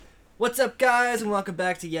What's up, guys, and welcome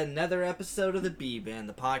back to yet another episode of the B-Band,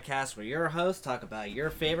 the podcast where your hosts talk about your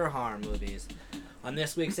favorite horror movies. On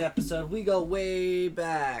this week's episode, we go way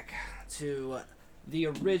back to the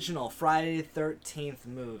original Friday the 13th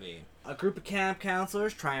movie. A group of camp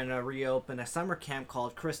counselors trying to reopen a summer camp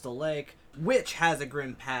called Crystal Lake, which has a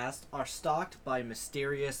grim past, are stalked by a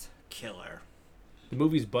mysterious killer. The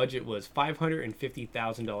movie's budget was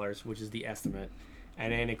 $550,000, which is the estimate.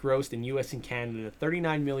 And then it grossed in U.S. and Canada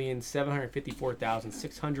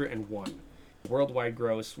 $39,754,601. Worldwide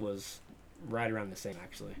gross was right around the same,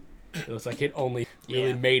 actually. It looks like it only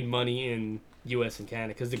really made money in U.S. and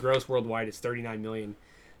Canada, because the gross worldwide is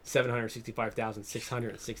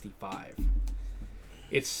 $39,765,665.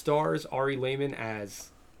 It stars Ari Lehman as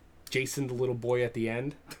Jason, the little boy at the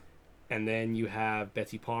end. And then you have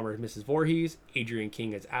Betsy Palmer as Mrs. Voorhees, Adrienne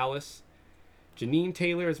King as Alice, Janine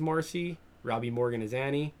Taylor as Marcy, Robbie Morgan as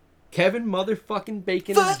Annie, Kevin motherfucking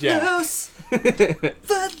Bacon as Jack.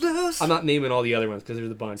 Footloose! I'm not naming all the other ones because there's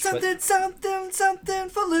a bunch. Something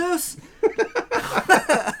for loose!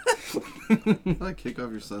 Like kick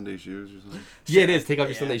off your Sunday shoes or something? Yeah, it is. Take off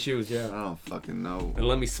your Sunday shoes, yeah. I don't fucking know. And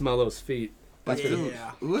let me smell those feet. That's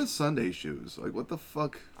Who has Sunday shoes? Like, what the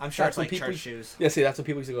fuck? I'm sure That's it's like when people- church shoes. Yeah, see, that's when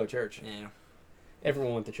people used to go to church. Yeah.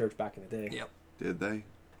 Everyone went to church back in the day. Yep. Did they?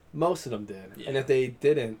 Most of them did. Yeah. And if they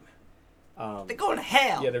didn't, They're going to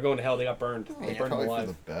hell! yeah, they're going to hell. They got burned. They burned them Probably for alive.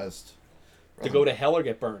 the best. To go to hell or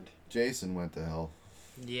get burned. Jason went to hell.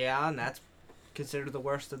 Yeah, and that's considered the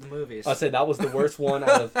worst of the movies. I said that was the worst one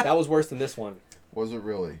out of... That was worse than this one. Was it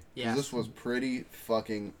really? 'Cause Yeah. This was pretty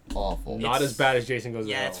fucking awful. Not as bad as Jason Goes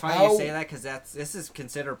to Yeah, Hell. it's funny you say that because this is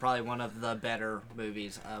considered probably one of the better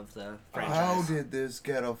movies of the franchise. How did this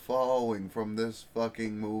get a following from this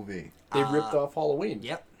fucking movie? They ripped off Halloween.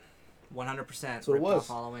 Yep. 100%. That's what it ripped was.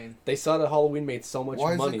 off Halloween. They saw that Halloween made so much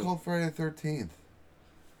Why money. is it called Friday the 13th?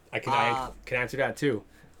 I can answer that too.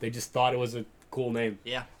 They just thought it was a cool name.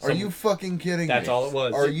 Yeah. Are you fucking kidding That's me? all it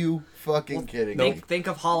was. Are you fucking kidding no. me? Think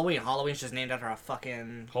of Halloween. Halloween's just named after a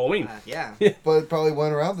fucking... Halloween. Yeah. But it probably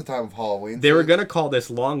went around the time of Halloween. They so were gonna call this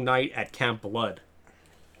Long Night at Camp Blood,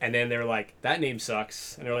 and then they're like, "That name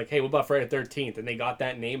sucks." And they're like, "Hey, what about Friday the 13th?" And they got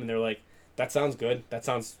that name, and they're like, "That sounds good. That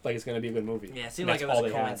sounds like it's gonna be a good movie." Yeah, it And seemed like that's it was all a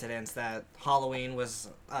they had. coincidence that Halloween was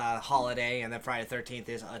a holiday and then Friday the 13th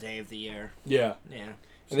is a day of the year. Yeah, Yeah.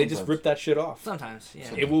 and they just Sometimes. ripped that shit off. Sometimes, yeah.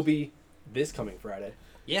 It will be this coming Friday.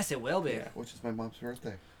 Yes, it will be. Yeah. Which is my mom's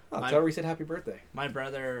birthday. Oh, My- tell her we said happy birthday. My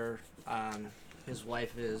brother, his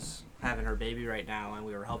wife is having her baby right now, and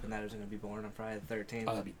we were hoping that it was going to be born on Friday the 13th.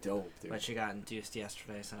 Oh, that'd be dope, dude. But she got induced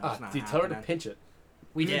yesterday, so it's not Dude, tell her to happening. pinch it.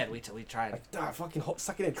 We did. We tried. Like, fucking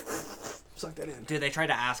suck it in. Suck that in. Dude, they tried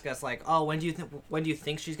to ask us like, oh, when do you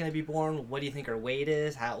think she's gonna be born? What do you think her weight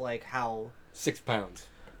is? How? 6 pounds.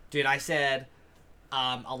 Dude, I said,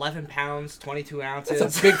 11 pounds, 22 ounces.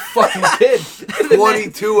 That's a big fucking kid.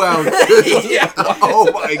 22 ounces. Yeah.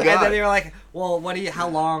 Oh my And then god. they were like, well, how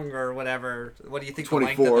long or whatever? What do you think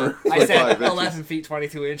 24. the length of it? I Like said 5 inches. 11 feet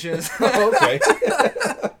 22 inches. Okay.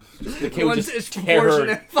 The kid would One's just tear her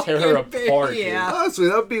disproportionate apart. fucking dude. yeah. Honestly,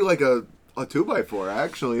 that'd be like a 2x4,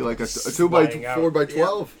 actually. Like a 2 Sliding by out. 4 by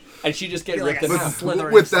 12. And she just get Feel like ripped a in half.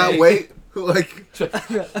 slithering With that snake. weight. Like,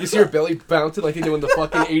 You see her belly bouncing like they do in the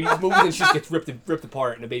fucking 80s movies, and she just gets ripped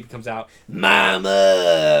apart, and the baby comes out.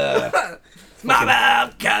 Mama! Mama,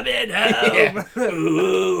 I'm coming home. Yeah.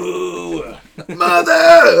 Ooh.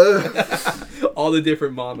 mother! All the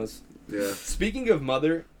different mamas. Yeah. Speaking of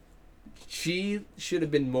mother, she should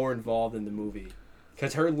have been more involved in the movie.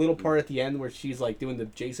 Because her little part at the end where she's like doing the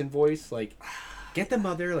Jason voice, like, get the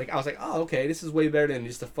mother. Like, I was like, oh, okay, this is way better than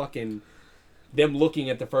just a fucking... them looking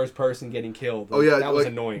at the first person getting killed. Oh yeah, that was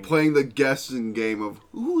like annoying. playing the guessing game of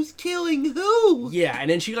who's killing who. Yeah, and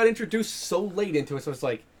then she got introduced so late into it, so it's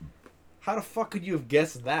like, how the fuck could you have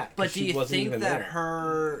guessed that? 'Cause But do she you wasn't think even that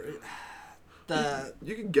there.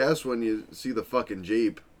 You can guess when you see the fucking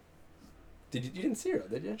Jeep. You didn't see her,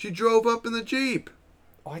 did you? She drove up in the Jeep.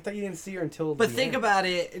 Oh, I thought you didn't see her until. But the think end. about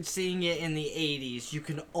it, seeing it in the 80s, you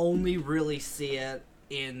can only really see it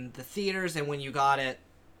in the theaters, and when you got it,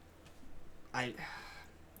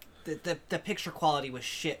 the picture quality was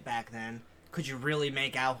shit back then. Could you really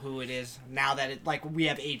make out who it is now that it, like, we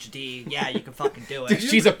have HD? Yeah, you can fucking do Dude, it.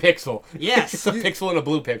 she's a pixel. Yes. It's a pixel and a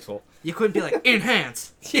blue pixel. You couldn't be like,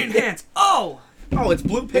 enhance, enhance, oh! Oh, it's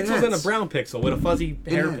blue pixels and a Enhance. brown pixel with a fuzzy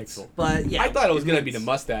hair Enhance. pixel. But, yeah. I thought it was gonna be the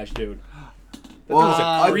mustache dude. That Well, was a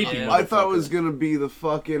I- creepy yeah. I thought it motherfucker. was gonna be the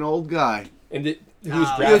fucking old guy. And who was Oh. He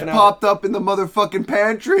just grabbing out. popped up in the motherfucking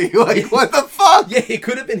pantry. Like, what the fuck? Yeah, it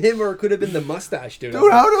could have been him or it could have been the mustache dude.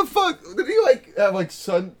 Dude, how the fuck did he like have like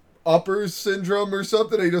uppers syndrome or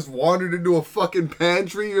something. He just wandered into a fucking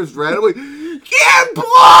pantry just randomly. Get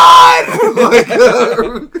blood! Like,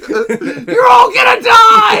 you're all gonna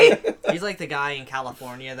die! He's like the guy in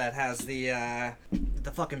California that has the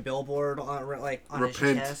fucking billboard on Repent.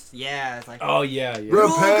 his chest. Yeah, it's like, Oh yeah, yeah. you're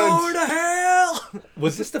all Repent. going to hell.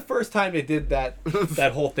 Was this the first time they did that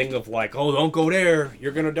whole thing of like, oh, don't go there,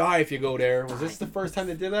 you're gonna die if you go there? Was this the first time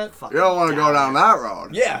they did that? You don't want to go down that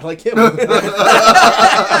road. Yeah, like him.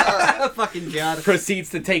 Fucking Judd. Proceeds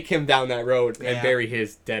to take him down that road and Yeah. bury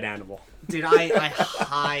his dead animal. Dude, I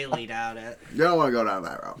highly doubt it. You don't want to go down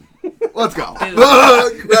that road. Let's go.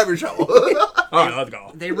 Dude. Grab your shovel. All right, let's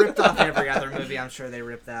go. They ripped off every other movie. I'm sure they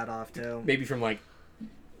ripped that off too. Maybe from like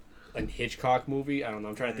a Hitchcock movie. I don't know.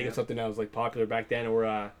 I'm trying to think of something that was like popular back then.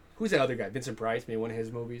 Or who's that other guy? Vincent Price. Maybe one of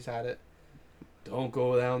his movies had it. Don't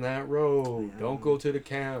go down that road. Don't go to the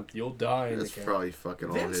camp. You'll die in the It's camp. probably fucking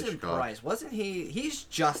old Vincent Hitchcock. Price, wasn't he? He's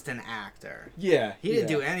just an actor. Yeah, He didn't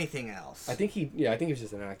yeah. do anything else. I think he. Yeah, I think he was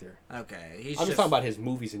just an actor. Okay, he's I'm just talking about his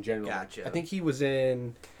movies in general. Gotcha. I think he was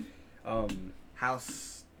in the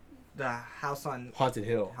house on Haunted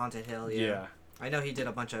Hill. Haunted Hill. Yeah. I know he did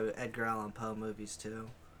a bunch of Edgar Allan Poe movies too.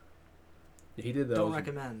 He did those. Don't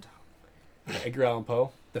recommend. Edgar Allan Poe,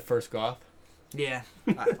 the first goth. Yeah,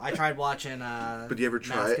 I tried watching. But do you ever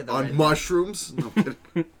try Mask it of the on Red mushrooms? No,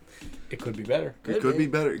 It could be better. it could be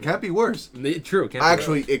better. It can't be worse. True. It can't be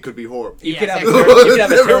Actually, it could be horrible. You Yeah, could have, exactly. you could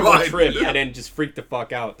have a Never terrible mind. trip Yeah. and then just freak the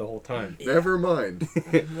fuck out the whole time. Never mind.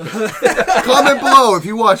 Comment below if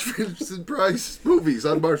you watch Vincent Price movies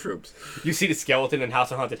on mushrooms. You see the skeleton in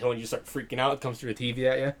House on Haunted Hill and you start freaking out. It comes through the TV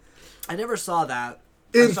at you. I never saw that.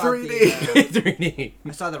 In I saw 3D. the, 3D.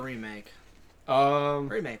 I saw the remake. Um,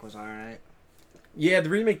 Remake was alright. yeah, the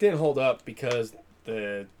remake didn't hold up because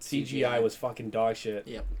the CGI was fucking dog shit.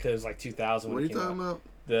 Yep. Because it was like 2000 What are when you it came talking out.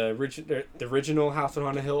 about? The original House on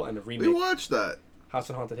Haunted Hill and the We remake watched that, House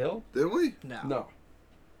on Haunted Hill. didn't we? No. No.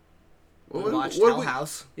 We What- watched what Hell we-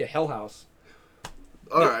 House. Yeah, Hell House.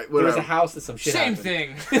 All right, There was whatever. a house that some shit Same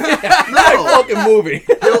happened. thing. No, Fucking movie.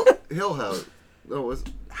 Hill House. No, was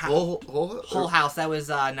Whole House. That was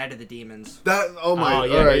Night of the Demons. That. Oh my. Oh,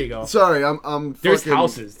 yeah, all there right. you go. Sorry, I'm. There's fucking,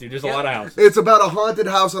 houses, dude. There's a lot of houses. It's about a haunted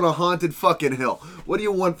house on a haunted fucking hill. What do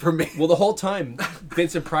you want from me? Well, the whole time,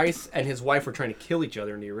 Vincent Price and his wife were trying to kill each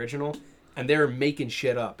other in the original, and they were making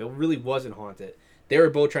shit up. It really wasn't haunted. They were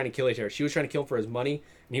both trying to kill each other. She was trying to kill him for his money,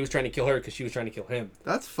 and he was trying to kill her because she was trying to kill him.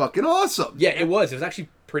 That's fucking awesome. Yeah, it was. It was actually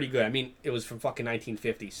pretty good. I mean, it was from fucking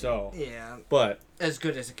 1950, so. Yeah, But, as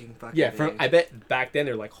good as it can fucking yeah, be. I bet back then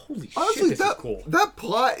they're like, holy Honestly, shit, this that is cool. that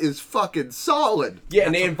plot is fucking solid. Yeah,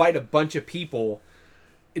 and they invite a bunch of people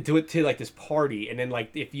to like this party, and then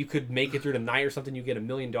like if you could make it through the night or something, you get $1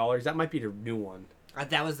 million. That might be the new one.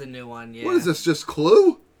 That was the new one. Yeah. What is this? Just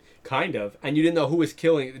Clue? Kind of. And you didn't know who was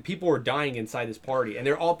killing. People were dying inside this party. And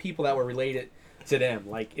they're all people that were related to them,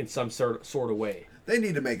 like in some sort of way. They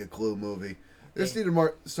need to make a Clue movie. They just need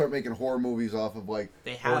to start making horror movies off of like.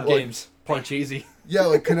 They Board have. games. Parcheesi. Yeah,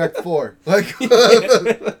 like Connect Four. Like. They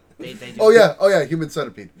do. Oh yeah, Human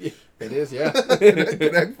Centipede. It is, yeah.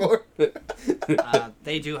 Connect Four.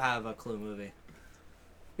 They do have a Clue movie.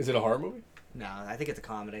 Is it a horror movie? No, I think it's a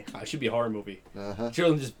comedy. It should be a horror movie. Uh-huh.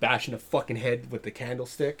 Children just bashing a fucking head with the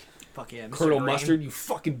candlestick. Fuck yeah, Mr. Colonel Green. Mustard, you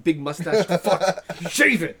fucking big mustache. Fuck.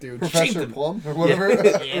 Shave it, dude. Shave Professor the, Plum or whatever.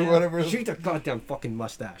 Yeah. Or whatever. shave the goddamn fucking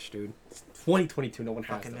mustache, dude. It's 2022, no one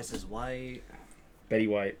has Fucking those. Mrs. White, Betty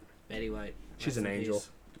White. Betty White. She's Rest an in angel. peace.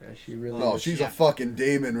 Yeah, she really No, is. she's Yeah. a fucking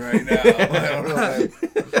demon right now. I don't know. Man.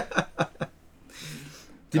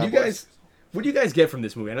 Did God you bless. guys... What do you guys get from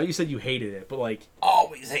this movie? I know you said you hated it, but like...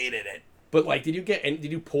 Always hated it. But like, did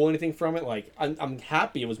you pull anything from it? Like, I'm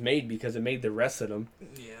happy it was made because it made the rest of them.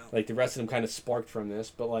 Yeah. Like, the rest of them kind of sparked from this,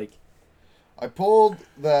 but like... I pulled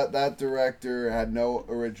that director had no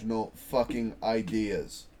original fucking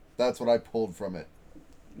ideas. That's what I pulled from it.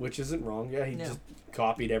 Which isn't wrong. Yeah, he Yeah. just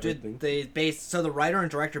copied everything. So the writer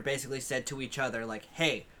and director basically said to each other, like,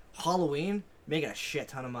 "Hey, Halloween making a shit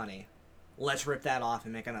ton of money. Let's rip that off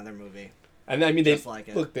and make another movie." And I mean, Just like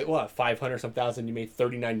it. look, 500 some thousand, you made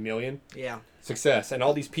 39 million. Yeah. Success. And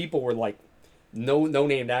all these people were like, no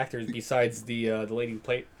named actors besides the lady who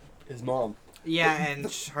played his mom. Yeah,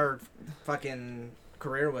 and her fucking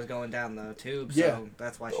career was going down the tube, so Yeah.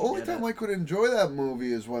 that's why The she only did time it. I could enjoy that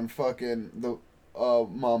movie is when fucking the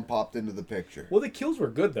mom popped into the picture. Well, the kills were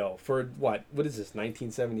good though. For what? What is this?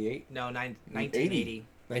 1978? No, 1980.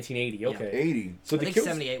 1980. Okay. 80. So I the think kills.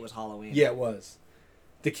 78 was Halloween. Yeah, it was.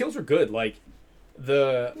 The kills were good. Like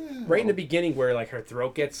right in the beginning where like her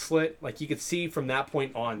throat gets slit, like you could see from that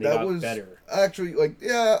point on they That got better. actually like,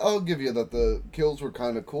 yeah, I'll give you that the kills were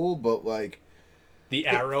kind of cool, but like The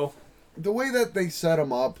arrow. The way that they set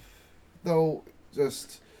him up, though,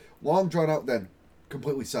 just long drawn out, then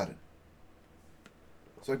completely sudden.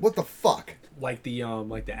 It's like, what the fuck? Like the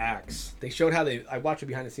axe. They showed how I watched it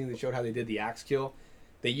behind the scenes. They showed how they did the axe kill.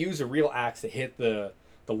 They used a real axe to hit the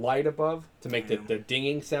light above to make the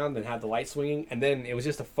dinging sound and have the light swinging, and then it was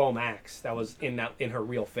just a foam axe that was in her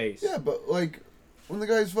real face. Yeah, but like when the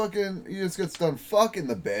guy's fucking, he just gets done fucking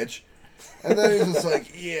the bitch, and then he's just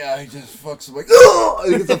like, yeah, he just fucks him like, oh,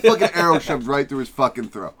 he gets a fucking arrow shoved right through his fucking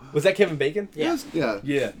throat. Was that Kevin Bacon? Yeah.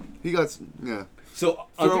 Yeah. He got So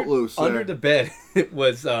throat loose under the bed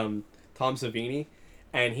was Tom Savini,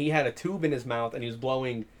 and he had a tube in his mouth and he was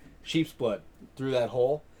blowing sheep's blood through that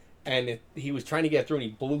hole, and he was trying to get through and he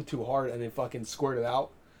blew too hard and it fucking squirted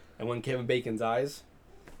out and went Kevin Bacon's eyes,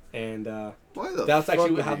 and that's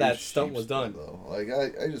actually how that stunt was done. Though? Like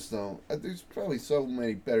I just don't. There's probably so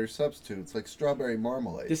many better substitutes, like strawberry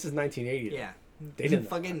marmalade. This is 1980. Yeah. They didn't.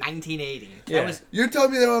 Fucking 1980. Yeah. That was You're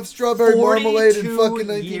telling me they don't have strawberry marmalade in 42 fucking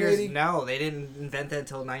years. 1980? No, they didn't invent that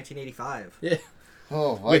until 1985. Yeah.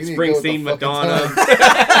 Oh, I With need to go with the Springsteen, fucking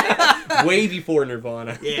Madonna, time. way before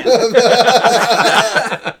Nirvana. Yeah.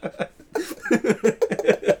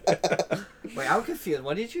 Wait, I'm confused.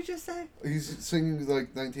 What did you just say? He's singing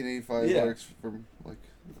like 1985 Yeah. lyrics from like.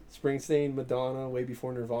 Springsteen, Madonna, way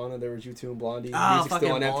before Nirvana. There was U2 and Blondie. Oh, Music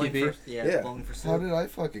still on Bowling MTV. for, yeah, Bowling for How Soup. did I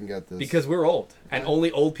fucking get this? Because we're old, and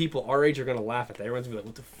only old people our age are gonna laugh at that. Everyone's gonna be like,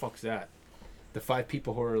 "What the fuck's that?" The 5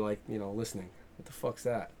 people who are like, listening. What the fuck's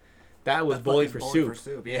that? That was Bowling for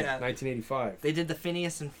Soup. Yeah. 1985. They did the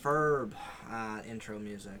Phineas and Ferb intro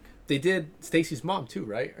music. They did Stacy's mom too,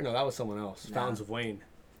 right? Or no, that was someone else. No. Fountains of Wayne.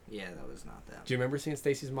 Yeah, that was not them. Do you remember seeing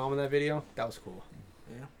Stacy's mom in that video? That was cool.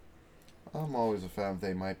 Yeah. I'm always a fan of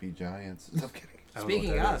They Might Be Giants. No kidding. I don't know Speaking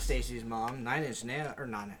what that of is. Stacy's mom,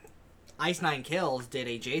 Ice Nine Kills did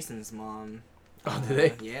a Jason's mom. Oh, did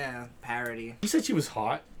they? Yeah, parody. You said she was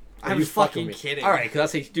hot. I Are was you fucking fucking me? kidding. All right, because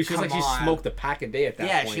I say, dude, she was Come like she on. smoked a pack a day at that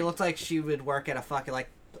Yeah, point. she looked like she would work at a fucking like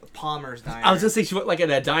Palmer's diner. I was gonna say she looked like at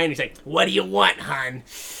a diner. He's like, "What do you want, hon?"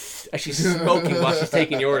 As she's smoking while she's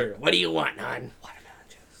taking the order. What do you want, hon? Watermelon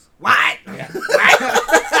juice. What? Yeah.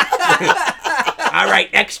 What? All right,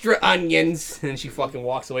 extra onions. And she fucking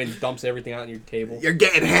walks away and dumps everything out on your table. You're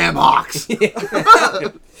getting ham hocks.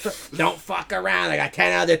 Don't fuck around. I got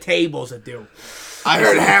 10 other tables to do. I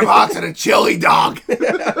heard ham hocks and a chili dog.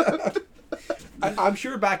 I'm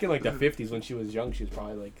sure back in like the 50s when she was young, she was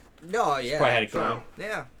probably like. No, yeah. Probably had it going.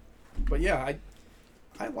 Yeah. But yeah,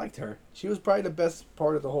 I liked her. She was probably the best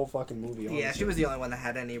part of the whole fucking movie. Honestly. Yeah, she was the only one that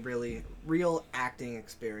had any real acting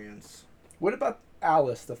experience. What about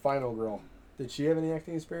Alice, the final girl? Did she have any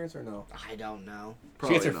acting experience or no? I don't know. She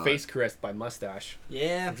gets her Probably face caressed by Mustache,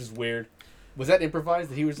 Yeah. which is weird. Was that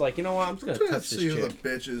improvised? That he was like, you know what, I'm just gonna touch Let's this see who the chick.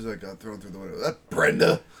 bitches that got thrown through the window. That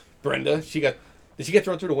Brenda. Brenda, did she get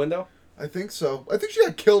thrown through the window? I think so. I think she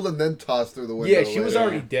got killed and then tossed through the window. Yeah, she was later.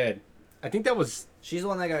 already dead. I think that was She's the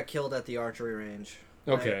one that got killed at the archery range.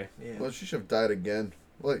 right? okay. Yeah. Well, she should have died again.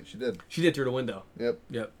 Wait, she did. She did through the window. Yep.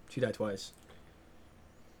 Yep, she died twice.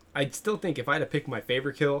 I'd still think if I had to pick my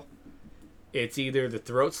favorite kill, it's either the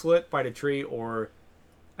throat slit by the tree or,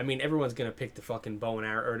 I mean, everyone's gonna pick the fucking bow and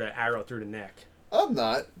arrow or the arrow through the neck. I'm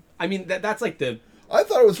not. I mean, that's like the I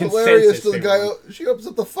thought it was Consensus hilarious to the guy. favorite. She opens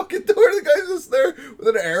up the fucking door. The guy's just there with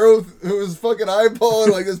an arrow through his fucking eyeball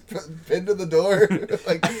and like just pinned to the door.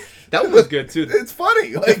 Like that one was good too. it's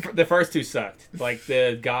funny. Like The first two sucked. Like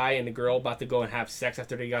the guy and the girl about to go and have sex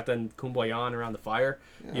after they got done kumbayan around the fire.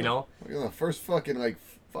 You know? in the first fucking like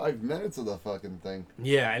 5 minutes of the fucking thing.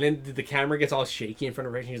 Yeah, and then the camera gets all shaky in front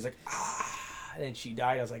of her and she's like, ah, and then she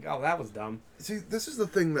died. I was like, oh, that was dumb. See, this is the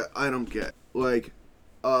thing that I don't get. Like,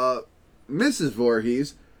 Mrs.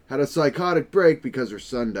 Voorhees had a psychotic break because her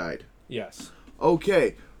son died. Yes.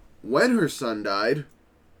 Okay, when her son died,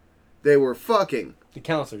 they were fucking. The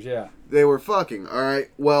counselors, yeah. They were fucking, alright?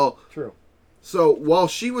 Well, True. so while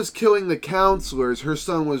she was killing the counselors, her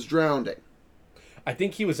son was drowning. I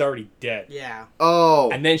think he was already dead. Yeah.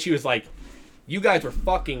 Oh. And then she was like, you guys were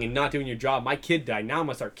fucking and not doing your job. My kid died. Now I'm going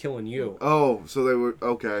to start killing you. Oh, so they were.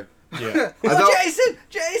 Okay. Yeah. I thought-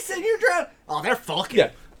 Jason, you're drowned. Oh, they're fucking.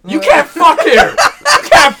 Yeah. You can't fuck here. You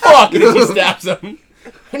can't fuck. And then she stabs him.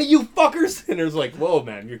 Any of you fuckers? And there's like, whoa,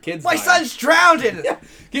 man, your kid's My dying. son's drowned. Yeah,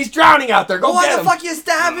 he's drowning out there. Go Well, why get the him. fuck you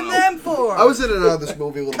stabbing them for? I was in and out of this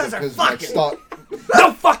movie a little bit 'Cause they're because my fucking. stock.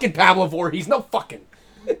 No fucking Pablo Voorhees. No fucking.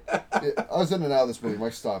 I was in and out of this movie. My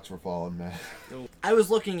stocks were falling, man. I was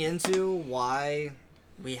looking into why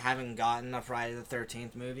we haven't gotten a Friday the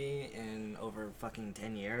 13th movie in over fucking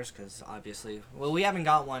 10 years, because obviously, well, we haven't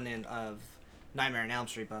got one of Nightmare on Elm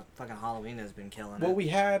Street, but fucking Halloween has been killing Well, it. we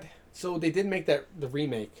had so they did make the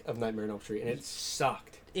remake of Nightmare on Elm Street, and it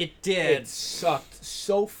sucked. It did. It sucked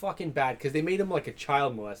so fucking bad because they made him like a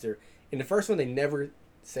child molester. In the first one, they never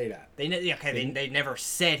say that. They never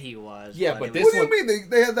said he was. Yeah, it but was- What do you mean?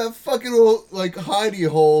 They had that fucking little, like, hidey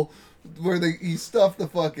hole where he stuffed the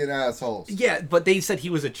fucking assholes. Yeah, but they said he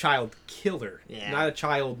was a child killer, Yeah. not a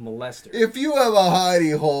child molester. If you have a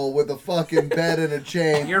hidey hole with a fucking bed and a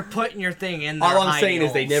chain, You're putting your thing in there. All I'm hiding saying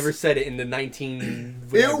is they holes. never said it in the 19.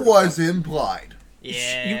 it was implied.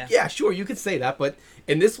 Yeah. Yeah, sure, you could say that, but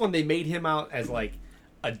in this one they made him out as like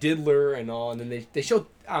a diddler and all, and then they showed,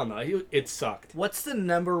 I don't know, it sucked. What's the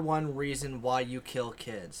number one reason why you kill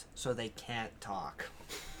kids? So they can't talk.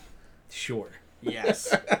 Sure.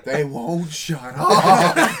 Yes. They won't shut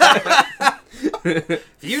up. If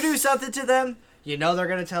you do something to them, you know they're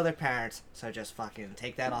gonna tell their parents. So just fucking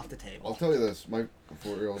take that off the I'll table. tell you this. My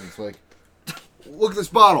 4-year-old is like, look at this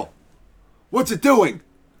bottle. What's it doing?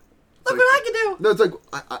 Look what I can do. No, it's like,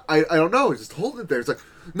 I don't know. Just hold it there. It's like,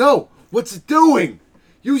 no, what's it doing?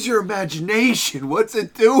 Use your imagination. What's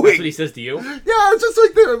it doing? That's what he says to you. Yeah, it's just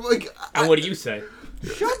like they're like. And what do you say?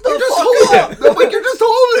 Shut the just hold it. No, like you're just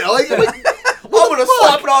holding it. Like I'm gonna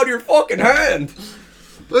slap it out of your fucking hand.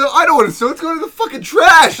 I know what it's doing. It's going to the fucking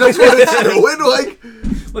trash. That's what it's doing.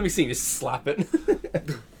 Like, Let me see. Just slap it.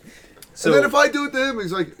 and then if I do it to him,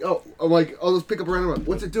 he's like, oh, I'm like, I'll just pick up a random one.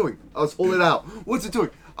 What's it doing? I'll just hold it out. What's it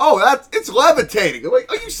doing? Oh, it's levitating. I'm like,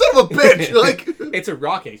 oh, you son of a bitch. Like, it's a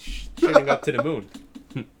rocket shooting up to the moon.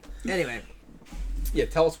 Anyway, Yeah,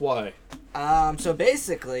 tell us why. so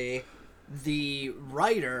basically, the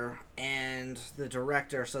writer and the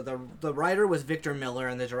director. So the writer was Victor Miller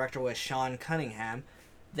and the director was Sean Cunningham.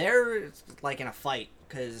 They're like in a fight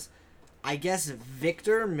because I guess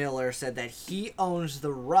Victor Miller said that he owns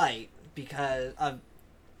the right because of.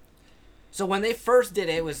 So when they first did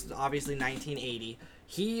it, it was obviously 1980.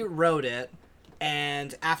 He wrote it,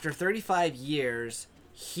 and after 35 years,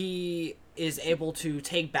 he is able to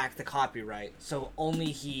take back the copyright. So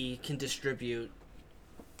only he can distribute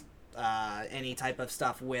any type of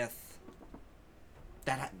stuff with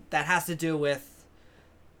that has to do with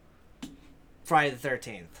Friday the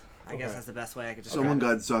 13th. I guess that's the best way I could describe someone it.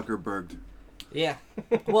 got Zuckerberged. Yeah.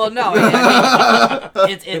 Well, no, I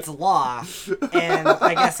mean, it's law, and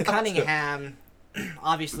I guess Cunningham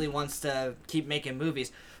obviously wants to keep making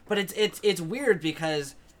movies, but it's weird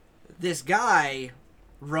because this guy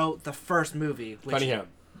wrote the first movie. Which, Cunningham.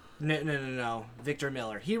 No. Victor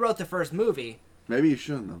Miller. He wrote the first movie. Maybe you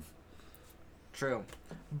shouldn't have. True,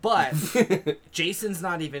 but Jason's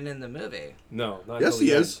not even in the movie. No, not Yes, till the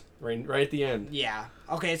he end. is. Right at the end. Yeah.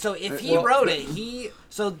 Okay, so if he Well- wrote it,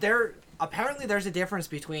 apparently there's a difference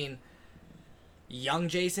between young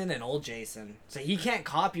Jason and old Jason. So he can't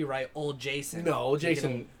copyright old Jason. No, He can-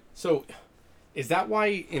 Jason. So, is that why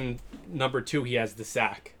in number 2 he has the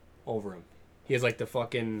sack over him? He has like the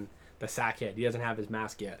sack head. He doesn't have his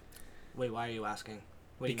mask yet. Wait, why are you asking?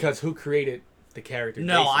 What do you Because who created the character? mean?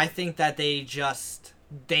 No, Jason? I think that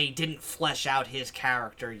they didn't flesh out his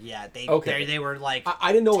character yet. They were like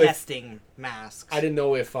I didn't know if testing masks. I can't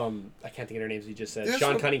think of their names. You just said This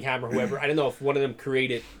Sean one- Cunningham or whoever. I don't know if one of them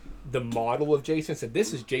created the model of Jason. Said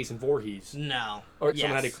this is Jason Voorhees, No. or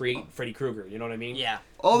someone had to Yes. create Freddy Krueger. You know what I mean? Yeah.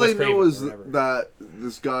 All Wes they know Craven is or whatever. that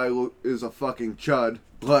this guy is a fucking chud.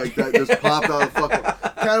 Like, that just popped out of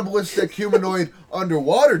fucking cannibalistic humanoid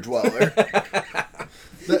underwater dweller.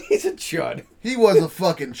 He's a chud. He was a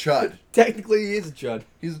fucking chud. Technically, he is a chud.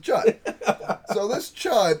 He's a chud. So this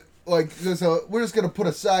chud, like, we're just gonna put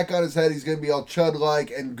a sack on his head. He's gonna be all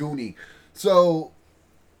chud-like and goony. So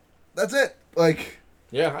that's it. Like,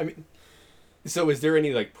 Yeah, I mean, so is there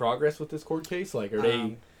any like progress with this court case? Like, are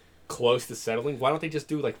they close to settling? Why don't they just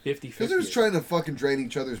do like 50-50? because they're just trying to fucking drain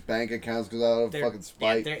each other's bank accounts because out of They're- fucking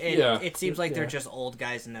spite. It seems like they're Yeah. just old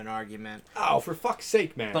guys in an argument. Oh, for fuck's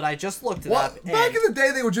sake, man! But I just looked it What? up. Back and- in the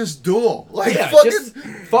day, they would just duel. Like, yeah, fucking just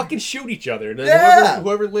fucking shoot each other. Then Yeah.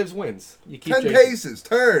 whoever lives wins. You keep 10 Jason. paces,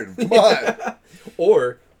 turn. Come on.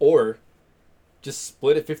 Or just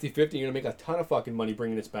split it 50-50. You're gonna make a ton of fucking money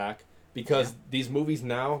bringing this back because these movies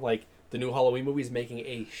now, like the new Halloween movie, is making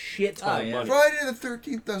a shit ton of yeah. money. Friday the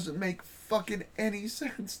 13th doesn't make fucking any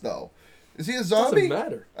sense, though. Is he a zombie? Doesn't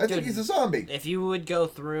matter. I think Dude. he's a zombie. If you would go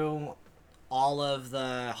through all of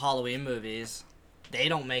the Halloween movies, they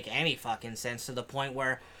don't make any fucking sense to the point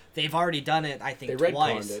where they've already done it, I think, They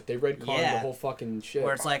twice. retconned it. They retconned the Yeah. whole fucking shit.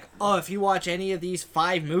 Where it's like, oh, if you watch any of these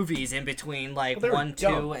 5 movies in between, like Well, they were 1, 2,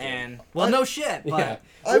 dumb. and... Well, no shit, but... yeah.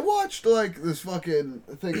 I watched, like, this fucking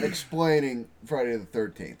thing explaining Friday the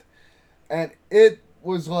 13th. And it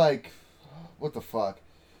was like, what the fuck?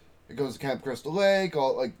 It goes to Camp Crystal Lake,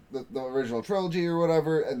 all like the original trilogy or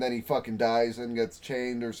whatever, and then he fucking dies and gets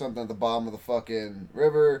chained or something at the bottom of the fucking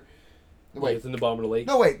river. Wait, it's in the bottom of the lake.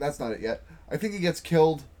 No, wait, that's not it yet. I think he gets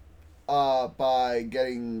killed by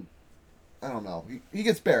getting... I don't know. He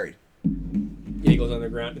gets buried. Yeah, he goes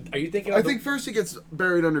underground. Are you thinking? I think first he gets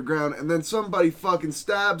buried underground, and then somebody fucking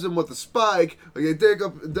stabs him with a spike. Like they dig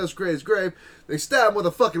up Desecrate's grave, they stab him with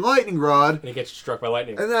a fucking lightning rod, and he gets struck by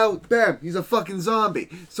lightning. and now, bam, he's a fucking zombie.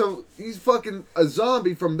 So he's fucking a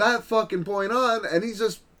zombie from that fucking point on, and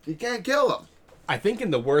he can't kill him. I think in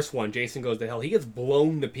the worst one, Jason Goes to Hell, he gets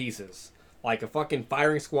blown to pieces. Like a fucking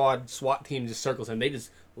firing squad SWAT team just circles him. They just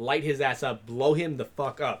light his ass up, blow him the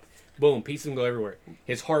fuck up. Boom, pieces of him go everywhere.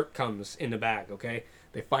 His heart comes in the bag, okay?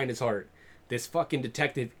 They find his heart. This fucking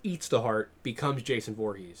detective eats the heart, becomes Jason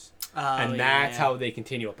Voorhees. And that's how they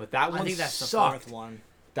continue it. But that one I think that's sucked. the fourth one.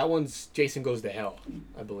 That one's Jason Goes to Hell,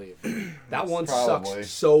 I believe. That one probably. sucks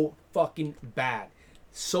so fucking bad.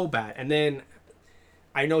 So bad. And then,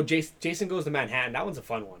 I know Jason Goes to Manhattan. That one's a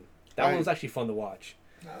fun one. That one's actually fun to watch.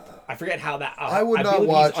 I forget how that... I would not believe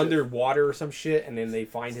watch he's underwater or some shit, and then they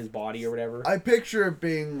find his body or whatever. I picture it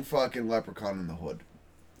being fucking Leprechaun in the Hood.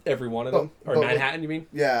 Every one of them? Or but Manhattan, you mean?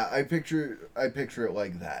 Yeah, I picture it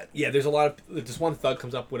like that. Yeah, there's a lot of... This one thug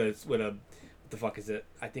comes up with a... What the fuck is it?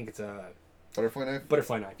 I think it's a... Butterfly knife?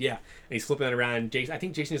 Butterfly knife, yeah. And he's flipping it around. I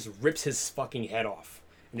think Jason just rips his fucking head off.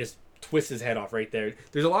 And just twists his head off right there.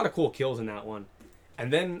 There's a lot of cool kills in that one.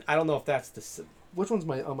 And then, I don't know if that's the... Which one's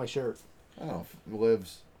on my shirt? I don't know if it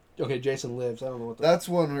lives. Okay, Jason Lives. I don't know what That's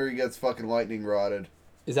one where he gets fucking lightning rodded.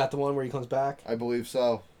 Is that the one where he comes back? I believe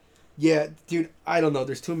so. Yeah, dude, I don't know.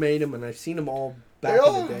 There's too many of them, and I've seen them all back They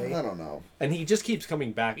all, in the day. I don't know. And he just keeps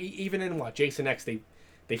coming back. Even in, Jason X,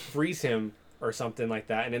 they freeze him or something like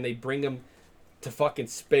that, and then they bring him to fucking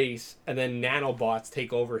space, and then nanobots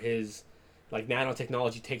take over his...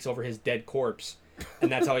 nanotechnology takes over his dead corpse,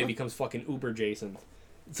 and that's how he becomes fucking Uber Jason.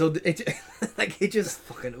 So, it just...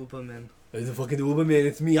 Fucking Uberman. It's a fucking Uber man.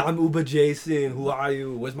 It's me. I'm Uber Jason. Who are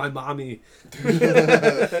you? Where's my mommy?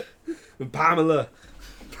 Pamela.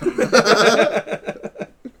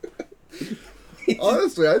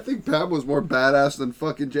 Honestly, I think Pam was more badass than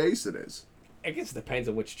fucking Jason is. I guess it depends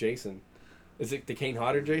on which Jason. Is it the Kane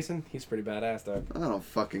Hodder Jason? He's pretty badass, though. I don't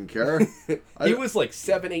fucking care. He was like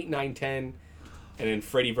 7, 8, 9, 10, and then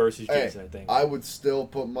Freddy versus Jason, I think. I would still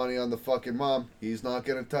put money on the fucking mom. He's not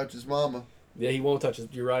gonna touch his mama. Yeah, he won't touch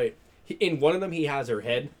it. You're right. In one of them, he has her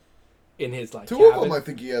head in his Two cabin. of them, I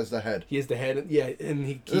think he has the head. He has the head. Yeah, and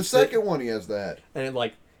he keeps The second one, he has the head. And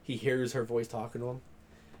he hears her voice talking to him.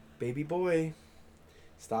 Baby boy,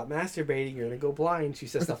 stop masturbating. You're gonna go blind. She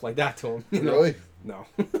says stuff like that to him. You know? Really? No.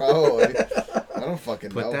 Probably. I don't fucking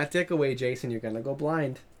know. Put that dick away, Jason. You're gonna go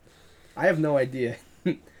blind. I have no idea.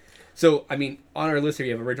 So, I mean, on our list here,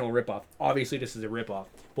 we have original ripoff. Obviously, this is a ripoff.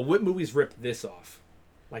 But what movies ripped this off?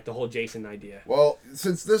 Like the whole Jason idea. Well,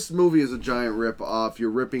 since this movie is a giant rip-off, you're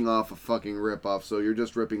ripping off a fucking rip-off, so you're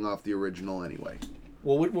just ripping off the original anyway.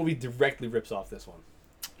 Well, what movie directly rips off this one?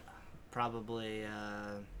 Probably,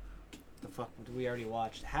 the fuck did we already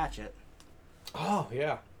watch? Hatchet. Oh,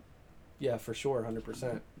 yeah. Yeah, for sure,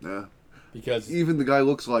 100%. Yeah. Because... Even the guy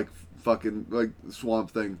looks like fucking, like, Swamp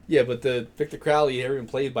Thing. Yeah, but the Victor Crowley, they're even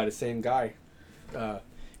played by the same guy.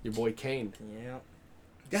 Your boy Kane. Yeah.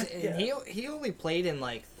 Yeah. He only played in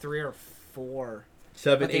like 3 or 4.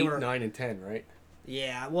 7, But they 8, were- 9, and 10, right?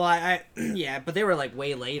 Yeah, well, I yeah, but they were like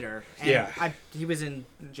way later. And Yeah. he was in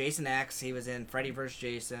Jason X. He was in Freddy vs.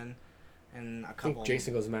 Jason, and a I couple. think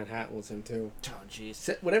Jason Goes to Manhattan was him, too. Oh,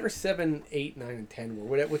 jeez. Whatever 7, 8, 9, and 10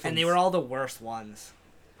 were. Which And they ones- were all the worst ones.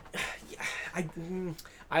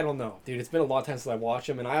 I don't know, dude. It's been a long time since I watched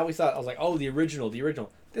them, and I always thought, I was like, oh, the original.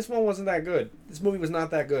 This one wasn't that good. This movie was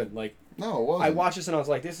not that good. Like, No, it wasn't. I watched this and I was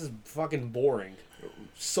like, this is fucking boring.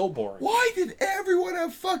 So boring. Why did everyone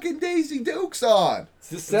have fucking Daisy Dukes on? It's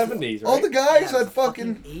the 70s, right? All the guys Yeah, had the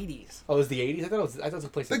fucking... 80s. Oh, it was the 80s? I thought it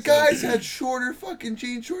took place in The the guys 70s. had shorter fucking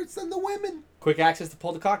jean shorts than the women. Quick access to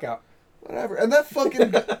pull the cock out. Whatever. And that fucking...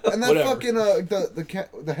 and that Whatever. fucking...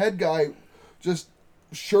 the head guy just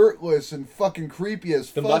shirtless and fucking creepy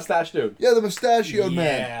as The fuck. mustache dude. Yeah, the mustachioed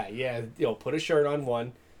man. Yeah. Yo, put a shirt on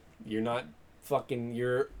one. You're not fucking...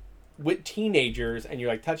 You're with teenagers and you're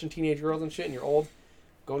like touching teenage girls and shit and you're old.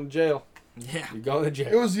 Going to jail. Yeah. You're going to It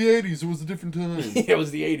jail. was the 80s. It was a different time. It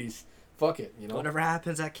was the 80s. Fuck it, you know? Whatever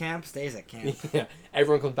happens at camp stays at camp. Yeah.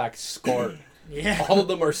 Everyone comes back scarred. Yeah. All of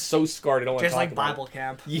them are so scarred. I don't want to Just talk like about Bible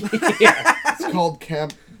camp. it. Yeah. It's called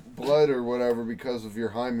Camp Blood or whatever because of your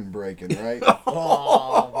hymen breaking, right?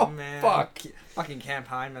 Oh, man. Fuck. Fucking Camp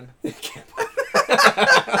Hyman.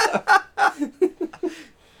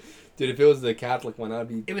 Dude, Dude, if it was the Catholic one, I'd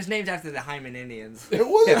be. It was named after the Hyman Indians. It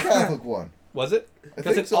was a Catholic one. Was it? I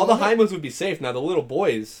think Because so, all the wasn't it? Hymens would be safe. Now the little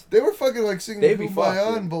boys. They were fucking like singing They'd be Kumbaya fucked,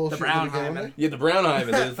 and dude. bullshit. The brown at beginning, hymen. Yeah, the brown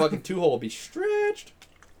Hymen. The fucking 2-hole would be stretched.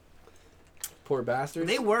 Poor bastards.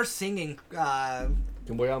 They were singing,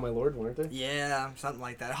 Kumbaya, my lord, weren't they? yeah, something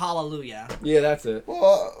like that. Hallelujah. Yeah, that's it.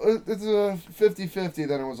 Well, it's a 50-50,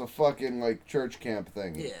 then it was a fucking, like, church camp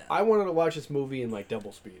thing. Yeah. I wanted to watch this movie in like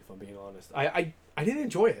double speed. If I'm being honest, I didn't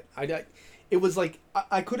enjoy it. It was like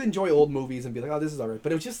I could enjoy old movies and be like, oh, this is alright,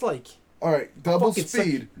 but it was just like All right, double fucking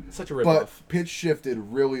speed, such a but ripoff. pitch shifted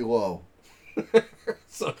really low.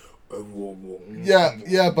 So,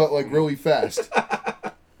 Yeah, but, like, really fast.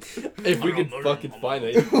 if we could fucking find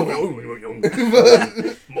it.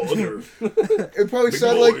 Mother. It probably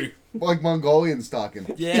sounded like Mongolians talking.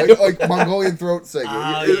 Yeah. Like Mongolian throat singing.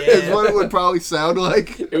 Oh, Is yeah. what it would probably sound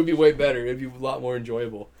like. It would be way better. It'd be a lot more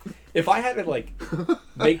enjoyable. If I had to like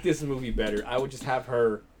make this movie better, I would just have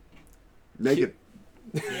her. Naked.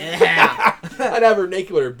 Yeah. I'd have her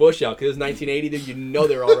naked with her bush out because it was 1980. Then you know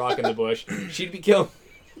they're all rocking the bush. She'd be killed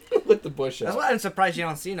with the bush That's out. why I'm surprised you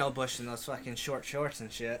don't see no bush in those fucking short shorts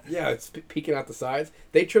and shit. Yeah, it's peeking out the sides.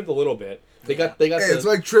 They trimmed a little bit. They got Hey, the, it's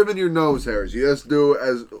like trimming your nose hairs. You just do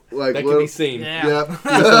as like that can little. be seen. Yeah.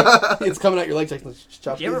 Yeah. It's coming out your legs like let's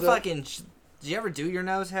chop Do you ever these up. fucking? Do you ever do your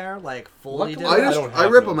nose hair like fully? Luckily, Do I it? I just don't I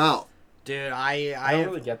have rip those. them out. Dude, I don't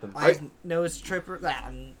really get them. I have nose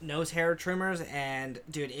hair trimmers, and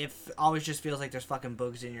dude, it always just feels like there's fucking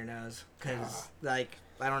bugs in your nose, cause like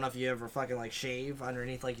I don't know if you ever fucking like shave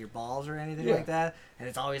underneath like your balls or anything Yeah. like that, and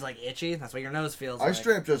it's always like itchy. That's what your nose feels I like.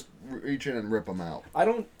 straight up just reach in and rip them out. I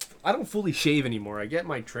don't fully shave anymore. I get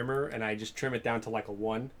my trimmer and I just trim it down to like a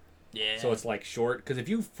 1, Yeah. so it's like short. Because if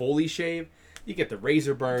you fully shave, you get the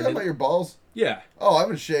razor burn. Talking about your balls? Yeah. Oh, I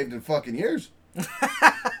haven't shaved in fucking years.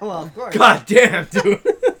 well, of course. God damn, dude.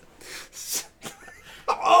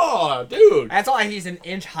 Oh, dude. That's why he's an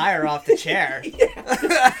inch higher off the chair.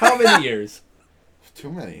 How many years?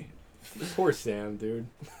 Too many. Poor Sam, dude.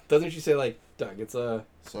 Doesn't she say like, Doug, it's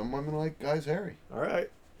Some women like guys hairy. all right.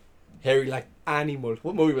 Hairy like animal.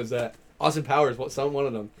 What movie was that? Austin Powers. One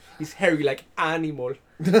of them. He's hairy like animal.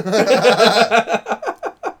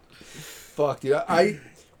 Fuck, dude.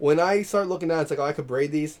 When I start looking down, it's like, oh, I could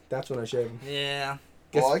braid these. That's when I shave them. Yeah.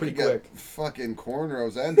 Gets Well, I pretty could quick. get fucking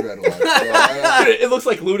cornrows and dreadlocks. So I Dude, it looks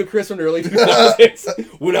like Ludacris from the early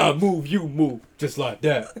 2000s. When I move, you move. Just like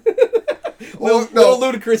that. Well, Little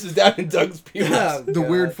Ludacris is down in Doug's pubes. the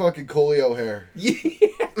weird fucking Coolio hair. Yeah.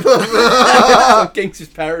 Some Gangsta's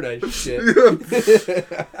Paradise shit.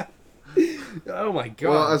 Oh my god.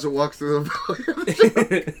 Well, as it walks through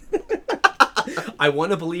the I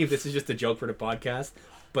want to believe this is just a joke for the podcast,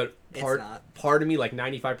 but It's part not. part of me, like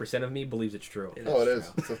 95% of me, believes it's true. Oh, it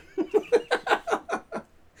is. true.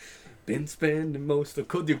 Been spending most of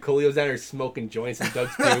dude, Coolio's down there smoking joints in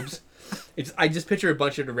Doug's pubes. I just picture a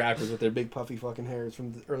bunch of the rappers with their big puffy fucking hairs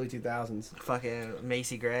from the early 2000s. Fucking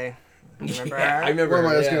Macy Gray. Remember Yeah, her? I remember. What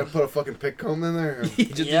am I her, just yeah. gonna put a fucking pick comb in there?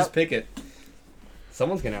 just pick it.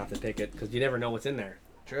 Someone's gonna have to pick it because you never know what's in there.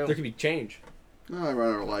 True. There could be change. No, I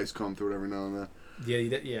run a lice comb through it every now and then.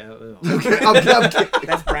 Yeah. Okay, I'm kidding.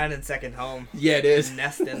 That's Brandon's second home. Yeah, it is.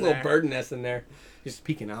 Nest in A little there. bird nest in there, just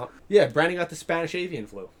peeking out. Yeah, Brandon got the Spanish avian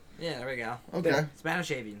flu. Yeah, there we go. Okay,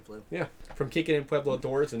 Spanish avian flu. Yeah, from kicking in Pueblo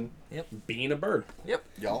doors and Yep. being a bird.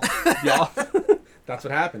 y'all. Yeah, that's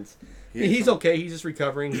what happens. He ate He's some- okay. He's just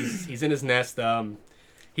recovering. He's in his nest.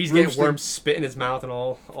 He's getting Roosting. worms spit in his mouth and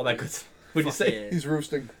all that good. What'd you Fuck say? yeah. He's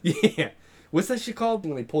roosting. Yeah. What's that shit called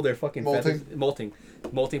when they pull their fucking Molting. feathers?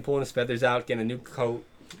 Molting, pulling his feathers out, getting a new coat,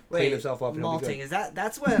 clean himself up. And he'll be malting. good.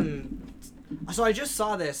 That's when? So I just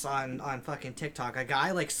saw this on fucking TikTok. A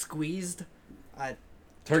guy like squeezed.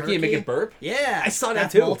 Turkey and make it burp? Yeah, I saw that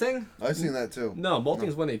that's too. Molting. I've seen that too. No, molting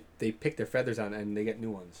is when they pick their feathers out and they get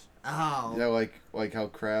new ones. Oh. Yeah, like how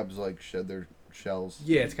crabs like shed their shells.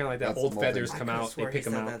 Yeah, it's kind of like that. That's Old molting. feathers I come could've out, they swore pick he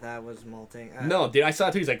them said out. that was molting. No, dude, I saw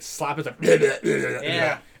it too. He's like slapping like,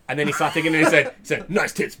 Yeah. and then he stopped thinking and he said,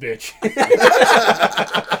 "Nice tits, bitch."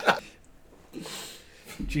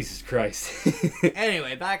 Jesus Christ.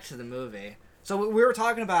 Anyway, back to the movie. So we were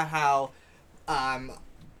talking about how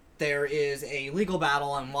there is a legal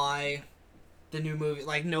battle on why the new movie,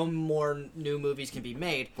 like no more new movies can be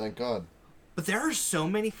made. Thank God. But there are so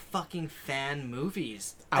many fucking fan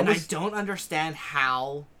movies. I And I was- don't understand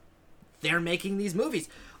how they're making these movies.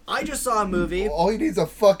 I just saw a movie, All he needs is a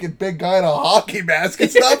fucking big guy in a hockey mask.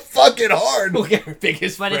 It's not fucking hard. Look at our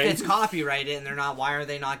biggest but friend. if it's copyrighted and they're not, why are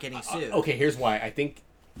they not getting sued? Okay, here's why. I think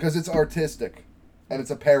Because it's artistic, and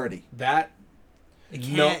it's a parody. that It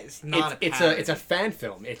can't. It's not it's a fan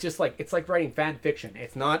film. It's like writing fan fiction.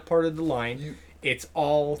 It's not part of the line. It's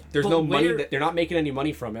all there's no money. They're not making any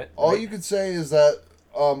money from it. All you could say is that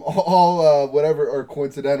all whatever are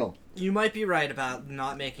coincidental. You might be right about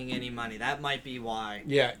not making any money. That might be why.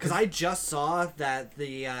 Yeah, because I just saw that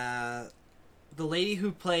the lady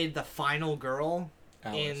who played the final girl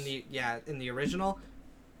Alice. in the original,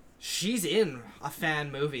 she's in a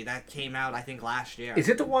fan movie that came out I think last year. Is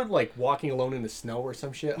it the one like walking alone in the snow or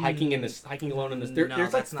some shit? Hiking alone in the snow. No,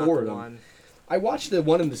 There's like that's not 4 the of them. one. I watched the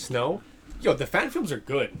one in the snow. Yo, the fan films are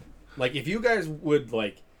good. Like if you guys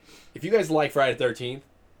like Friday the 13th,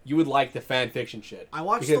 you would like the fan fiction shit. I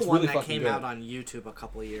watched because the it's one really that fucking came good. out on YouTube a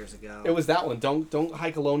couple of years ago. It was that one. Don't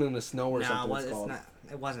hike alone in the snow or No, something. It's it's called. not.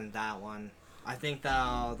 It wasn't that one. I think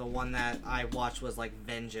the one that I watched was like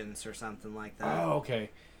Vengeance or something like that. Oh, okay.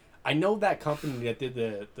 I know that company that did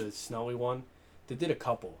the snowy one. They did a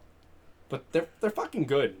couple, but they're fucking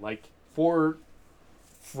good. Like for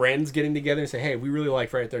friends getting together and say, hey, we really like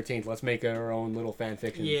Friday the 13th. Let's make our own little fan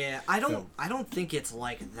fiction. Yeah, I don't think it's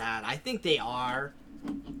like that. I think they are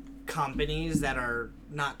companies that are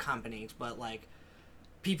not companies, but like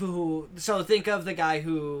people who. So think of the guy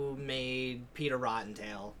who made Peter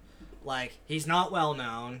Rottentail. Like he's not well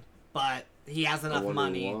known, but he has enough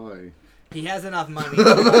money. Why? He has enough money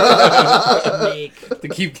to make. To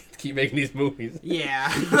keep making these movies.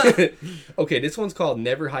 Yeah. Okay, this one's called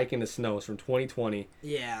Never Hike in the Snow. It's from 2020.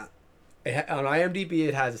 Yeah. On IMDb,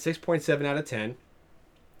 it has a 6.7 out of 10.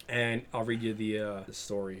 And I'll read you the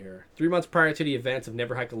story here. 3 months prior to the events of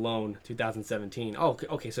Never Hike Alone, 2017. Oh,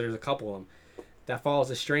 okay, so there's a couple of them. That follows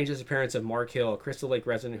the strange disappearance of Mark Hill, a Crystal Lake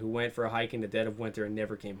resident who went for a hike in the dead of winter and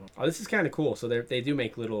never came home. Oh, this is kind of cool. So they do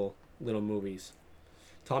make little movies.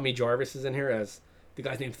 Tommy Jarvis is in here as the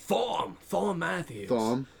guy's named Thom Matthews.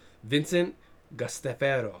 Thom. Vincent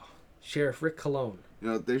Gustafero. Sheriff Rick Colon. You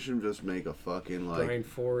know, they should just make a fucking Brian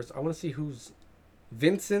Forrest. I want to see who's...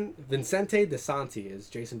 Vincente DeSanti is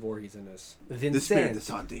Jason Voorhees in this. The Spirit of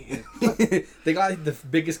Santi. They got the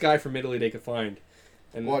biggest guy from Italy they could find.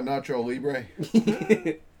 And What, Nacho Libre?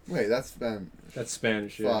 Wait, that's that's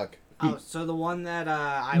Spanish. Yeah. fuck. Oh, so the one that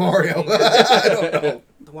I Mario. was I don't know.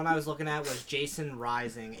 the one I was looking at was Jason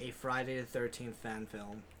Rising, a Friday the 13th fan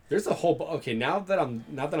film. There's a whole. Okay, now that I'm.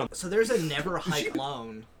 So there's a Never Hike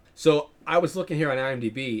Alone. So I was looking here on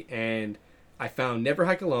IMDb and I found Never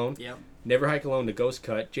Hike Alone. Yep. Never Hike Alone: The Ghost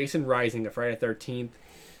Cut. Jason Rising, a Friday the 13th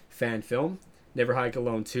fan film. Never Hike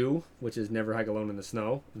Alone 2, which is Never Hike Alone in the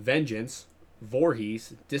Snow. Vengeance.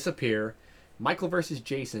 Voorhees. Disappear. Michael vs.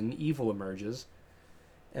 Jason. Evil emerges.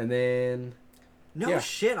 And then, No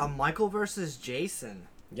shit, on Michael versus Jason.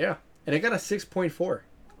 yeah. And I got a 6.4.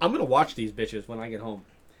 I'm going to watch these bitches when I get home.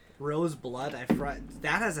 Rose Blood,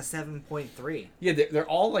 that has a 7.3. Yeah, they're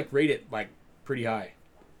all, like, rated, like, pretty high.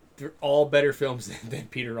 They're all better films than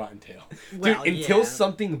Peter Rottentail. Well, Dude, until yeah.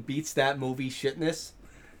 something beats that movie, shitness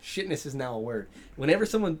is now a word. Whenever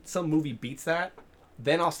some movie beats that,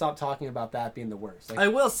 then I'll stop talking about that being the worst. Like, I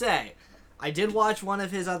will say, I did watch one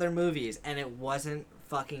of his other movies, and it wasn't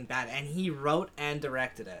fucking bad. And he wrote and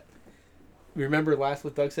directed it. remember last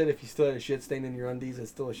what Doug said? If you still had a shit stain in your undies,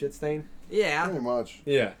 it's still a shit stain? Yeah. Pretty much.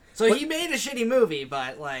 Yeah. So he made a shitty movie,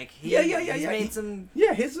 but, like, he's made some...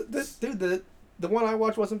 Yeah, the one I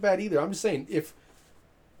watched wasn't bad either. I'm just saying,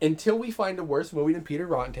 until we find a worse movie than Peter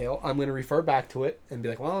Rottentail, I'm going to refer back to it and be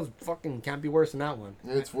like, well, it fucking can't be worse than that one.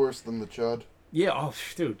 It's worse than the Chud. Yeah, oh,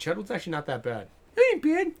 dude, Chud was actually not that bad. It ain't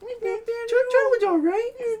bad. Chud was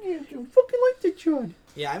alright. I fucking like the Chud.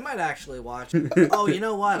 Yeah, I might actually watch it. Oh, you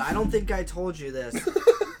know what? I don't think I told you this.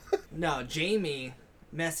 No, Jamie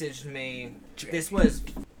messaged me. This was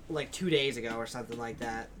like 2 days ago or something like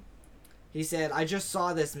that. He said, I just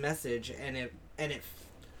saw this message and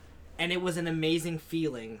it was an amazing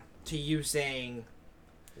feeling to you saying,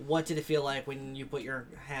 what did it feel like when you put your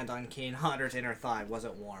hand on Kane Hodder's inner thigh? Was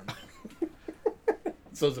it warm?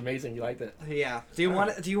 So it's amazing. You liked it? Yeah. Do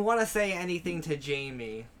you want to say anything to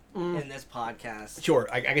Jamie in this podcast? Sure.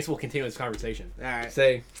 I guess we'll continue this conversation. All right.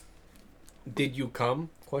 Say, did you come?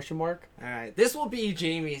 Question mark. All right. This will be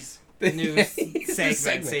Jamie's new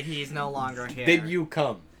segment. So he's no longer here. Did you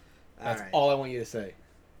come? That's All right. all I want you to say.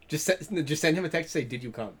 Just send him a text and say, did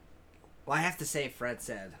you come? Well, I have to say Fred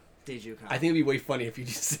said, did you come? I think it'd be way funny if you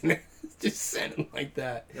just send it like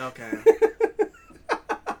that. Okay.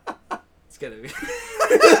 It's gonna be...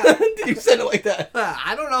 Did you send it like that?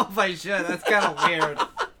 I don't know if I should. That's kind of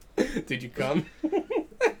weird. Did you come?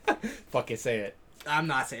 Fuck it, say it. I'm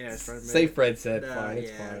not saying it, Fred. Say Fred said. No, Fine,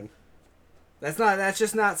 it's yeah. fine. That's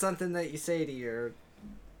just not something that you say to your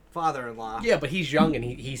father-in-law. Yeah, but he's young and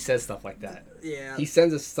he says stuff like that. Yeah. He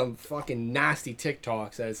sends us some fucking nasty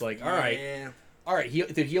TikToks that it's like, all right,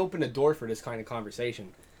 did he open a door for this kind of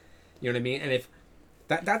conversation? You know what I mean? And if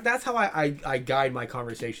that's how I guide my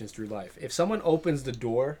conversations through life. If someone opens the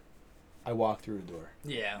door, I walk through the door.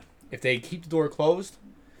 Yeah. If they keep the door closed,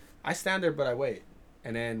 I stand there but I wait.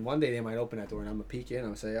 And then one day they might open that door and I'm gonna peek in and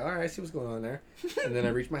I'm gonna say, all right, I see what's going on there. And then I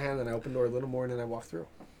reach my hand and I open the door a little more and then I walk through.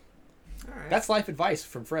 All right. That's life advice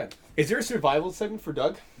from Fred. Is there a survival segment for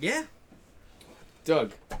Doug? Yeah.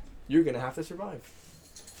 Doug, you're gonna have to survive.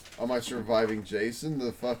 Am I surviving Jason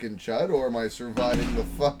the fucking Chud, or am I surviving the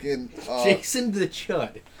fucking Jason the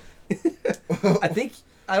Chud.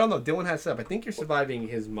 I don't know, Dylan has up. I think you're surviving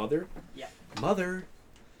his mother. Yeah. Mother,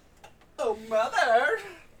 Oh, mother.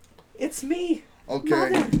 it's me.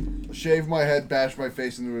 Okay. Shave my head, bash my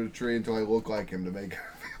face into a tree until I look like him to make.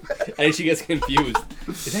 And she gets confused.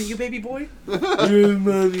 Is that you, baby boy? Yeah,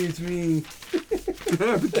 mommy, it's me.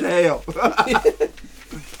 Potato.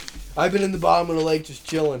 I've been in the bottom of the lake just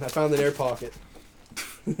chilling. I found an air pocket.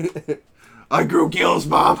 I grew gills,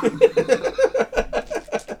 Mom.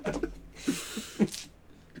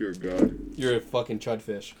 Dear God. You're a fucking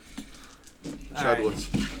chudfish. All right. Chudless.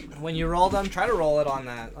 When you roll them, try to roll it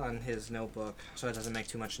on his notebook so it doesn't make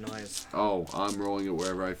too much noise. Oh, I'm rolling it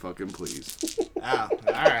wherever I fucking please. Oh,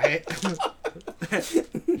 all right.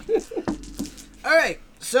 All right.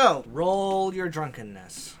 So roll your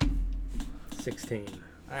drunkenness. 16.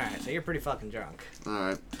 All right. So you're pretty fucking drunk. All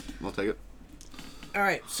right, I'll take it. All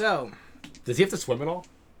right. So Does he have to swim at all?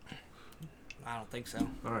 I don't think so.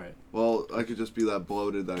 All right. Well, I could just be that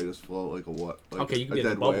bloated that I just float like a what? Like Okay, you can a get a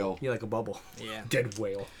dead bubble. whale. You're like a bubble. Yeah. Dead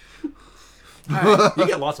whale. All right. You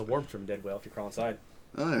get lots of warmth from a dead whale if you crawl inside.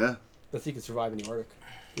 Oh yeah. Let's see if you can survive in the Arctic.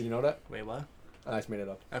 Did you know that? Wait, what? I just made it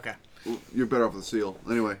up. Okay. You're better off with a seal.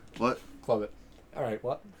 Anyway, what? Club it. All right,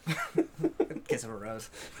 what? Kiss of a rose.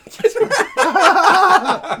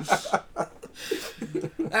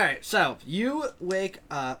 All right. So you wake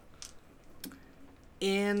up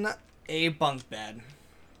in a bunk bed.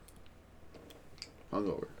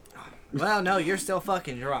 Hungover. Well, no, you're still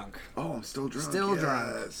fucking drunk. Oh, I'm still drunk. Still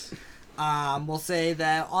drunk. Yes. We'll say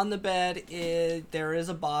that on the bed there is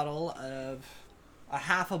a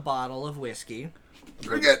half a bottle of whiskey.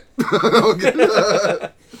 Drink it.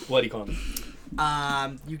 Bloody condom.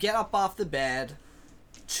 You get up off the bed.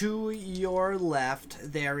 To your left,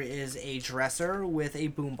 there is a dresser with a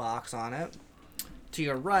boombox on it. To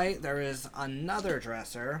your right, there is another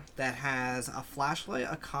dresser that has a flashlight,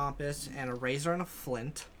 a compass, and a razor and a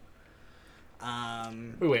flint.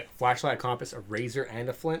 Wait. Flashlight, a compass, a razor, and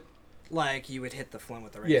a flint. Like you would hit the flint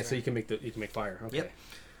with the razor. Yeah, so you can make fire. Okay.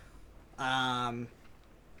 Yep.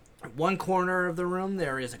 One corner of the room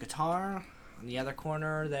there is a guitar. On the other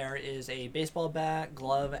corner there is a baseball bat,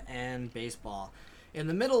 glove, and baseball. In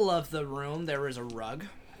the middle of the room there is a rug.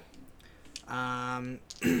 On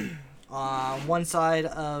one side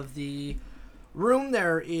of the room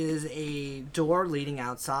there is a door leading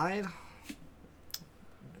outside.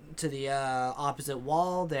 To the opposite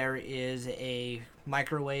wall there is a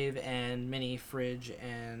microwave and mini fridge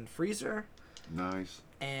and freezer. Nice.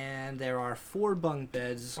 And there are 4 bunk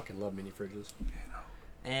beds. Fucking love mini fridges.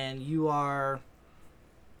 And you are...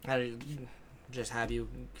 I'll just have you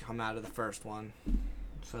come out of the first one.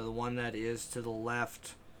 So the one that is to the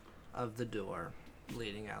left of the door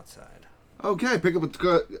leading outside. Okay, pick up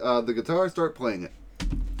the guitar, start playing it.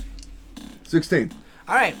 16.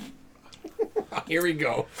 All right. Here we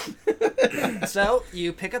go. So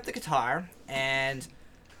you pick up the guitar and...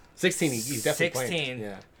 16. He's definitely 16. playing.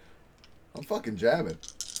 Yeah. I'm fucking jabbing.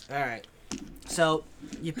 All right. So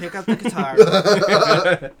you pick up the guitar.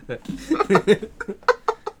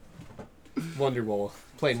 Wonderwall.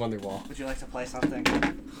 Playing Wonderwall. Would you like to play something?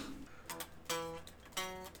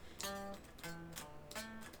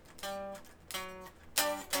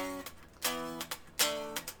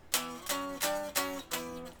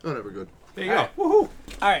 Oh, never good. There you go. Alright. Woohoo!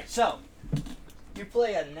 All right, so you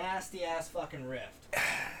play a nasty ass fucking riff,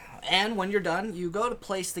 and when you're done, you go to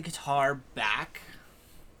place the guitar back,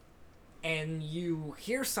 and you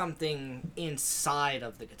hear something inside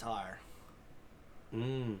of the guitar.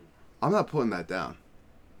 Mm. I'm not putting that down.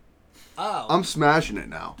 Oh. I'm smashing it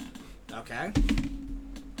now. Okay.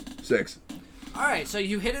 6. All right, so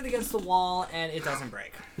you hit it against the wall, and it doesn't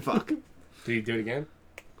break. Fuck. Do you do it again?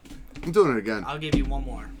 I'm doing it again. I'll give you one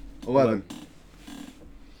more. 11.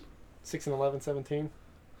 6 and 11, 17.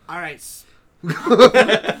 All right.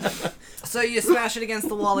 So you smash it against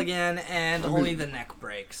the wall again, and only the neck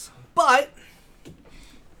breaks. But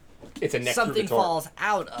It's a neck something guitar. falls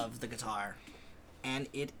out of the guitar, and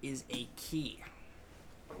it is a key.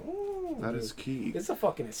 Ooh, That is key. It's a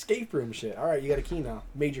fucking escape room shit. All right, you got a key now.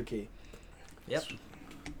 Major key. Yep.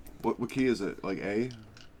 What key is it? Like A?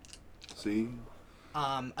 C?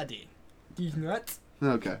 A D. These nuts.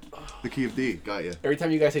 Okay. The key of D. Got you. Every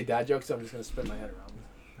time you guys say dad jokes, I'm just gonna spin my head around.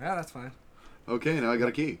 Yeah, that's fine. Okay, now I got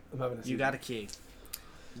a key. I'm having a You got a key.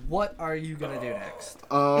 What are you gonna do next?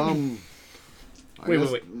 I Wait,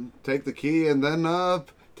 guess wait. Take the key and then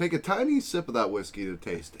take a tiny sip of that whiskey to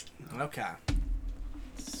taste it. Okay.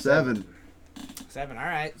 7. 7. All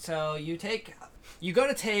right. So you go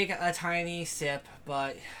to take a tiny sip,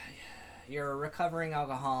 but you're a recovering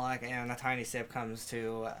alcoholic, and a tiny sip comes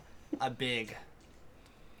to a big.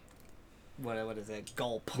 What is it?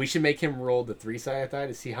 Gulp. We should make him roll the 3-sided die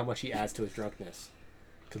to see how much he adds to his drunkenness.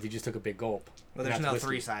 Because he just took a big gulp. Well, there's no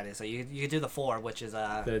 3-sided, so you can do the 4, which is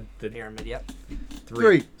The pyramid. Yep.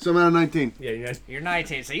 3. So I'm out of 19. Yeah, you know. You're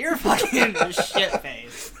 19, so you're fucking shit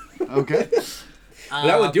faced. Okay.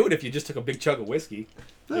 That would do it if you just took a big chug of whiskey.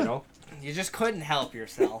 You know? You just couldn't help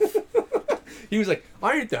yourself. He was like,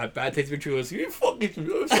 I ain't that bad. Takes a big chug of whiskey. You fucking.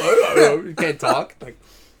 You can't talk. Like,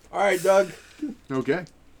 all right, Doug. Okay.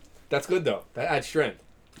 That's good, though. That adds strength.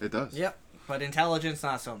 It does. Yep. But intelligence,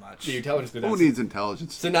 not so much. Your intelligence good. Who needs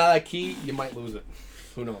intelligence? So now that key, you might lose it.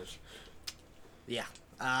 Who knows? Yeah.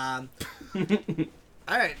 All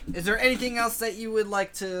right. Is there anything else that you would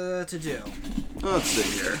like to do? Let's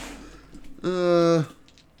see here.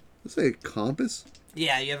 Let's say a compass.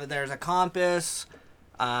 Yeah, there's a compass,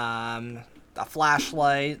 a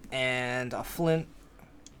flashlight, and a flint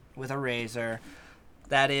with a razor.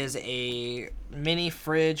 That is a mini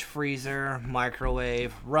fridge, freezer,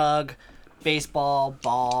 microwave, rug, baseball,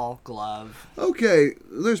 ball, glove. Okay,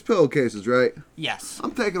 there's pillowcases, right? Yes.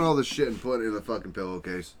 I'm taking all this shit and putting it in a fucking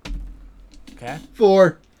pillowcase. Okay.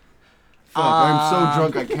 4. Fuck, I'm so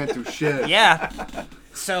drunk I can't do shit. Yeah.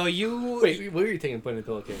 So you Wait, what are you taking and putting in the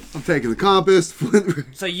pillowcase? I'm taking the compass.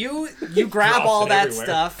 so you grab Drops all it that everywhere.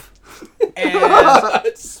 stuff, and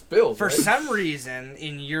It's spilled. for right? some reason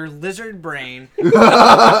in your lizard brain, you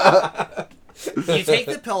take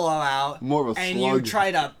the pillow out More of a and slug. you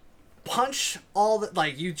try to punch all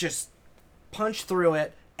the you just punch through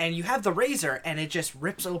it, and you have the razor and it just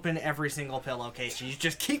rips open every single pillowcase. You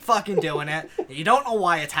just keep fucking doing it. You don't know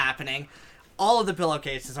why it's happening. All of the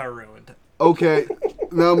pillowcases are ruined. Okay,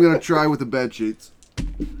 now I'm gonna try with the bed sheets.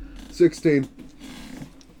 16.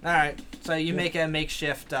 All right, so you make a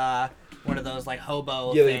makeshift one of those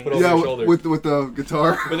hobo Yeah, that you things. put over Yeah, your shoulder. with the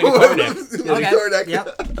guitar. With the guitar neck. Yeah, the guitar neck. Yep.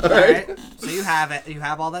 All right. So you have it. You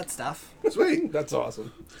have all that stuff. Sweet. That's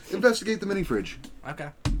awesome. Investigate the mini fridge. Okay.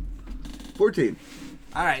 14.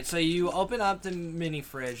 All right. So you open up the mini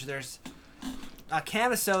fridge. There's a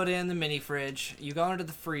can of soda in the mini fridge. You go into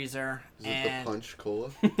the freezer Is it and the Punch Cola?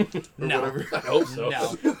 no, whatever? I hope so.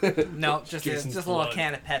 no, just Jason's a little blood.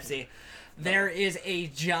 can of Pepsi. There is a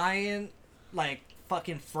giant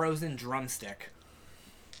fucking frozen drumstick.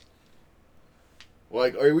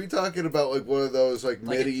 Like, are we talking about one of those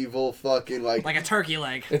medieval fucking Like a turkey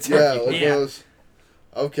leg. It's yeah, turkey. like Yeah. those?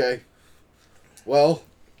 Okay. Well,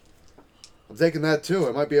 I'm taking that too.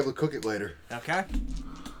 I might be able to cook it later. Okay.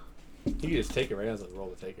 You can just take it right as a roll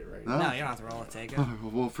to take it, right? No. No, you don't have to roll it. Take it.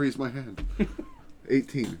 We'll freeze my hand.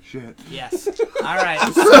 18. Shit. Yes. All right.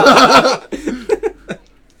 So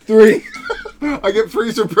 3. I get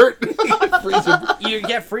freezer burnt. Freezer. you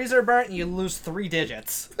get freezer burnt and you lose 3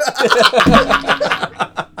 digits.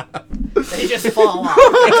 They just fall off.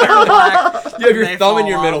 They turn black. You have your They thumb and fall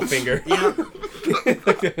your off. middle finger. Yep.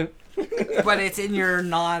 But it's in your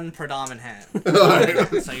non-predominant hand.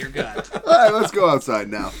 So you're good. All right, let's go outside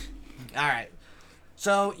now. All right.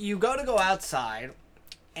 So you go outside,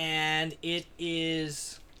 and it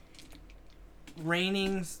is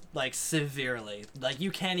raining severely.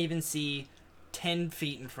 You can't even see 10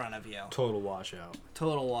 feet in front of you. Total washout.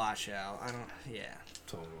 Total washout. Yeah.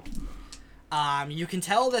 Total. You can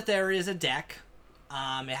tell that there is a deck.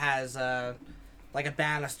 It has a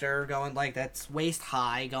banister going that's waist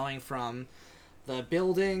high, going from the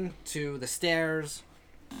building to the stairs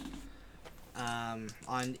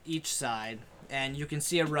on each side, and you can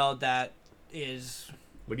see a road that is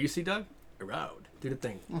What do you see, Doug? A road. Do the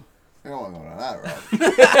thing. I don't want to go down that route.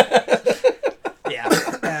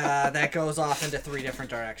 that goes off into 3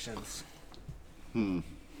 different directions.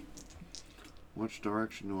 Which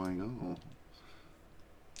direction do I go?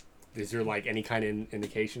 Is there any kind of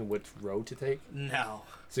indication which road to take? No,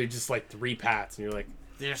 So you're just 3 paths, and you're like,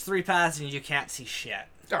 there's 3 paths and you can't see shit.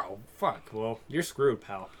 oh fuck. Well, you're screwed,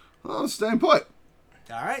 pal. Oh, staying put.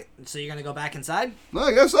 All right, so you're gonna go back inside.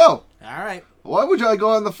 I guess so. All right. Why would I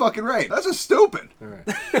go on the fucking raid? That's just stupid. All right.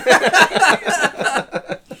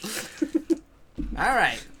 All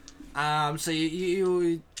right. So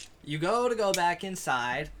you go back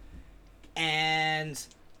inside, and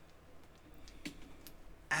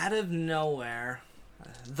out of nowhere,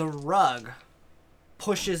 the rug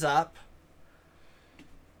pushes up,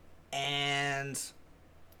 and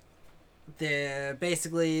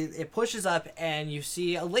basically it pushes up, and you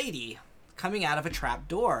see a lady coming out of a trap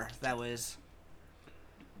door that was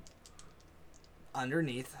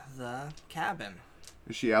underneath the cabin.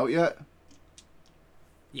 Is she out yet?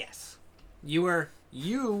 Yes. You were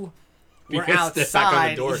Because they're back on the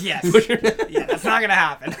outside. door. Yes. Yeah, that's not gonna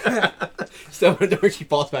happen. Step on the door, she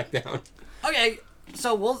falls back down. Okay,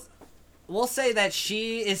 so we'll say that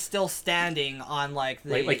she is still standing on like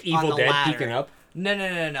the Like on Evil the Dead ladder. peeking up.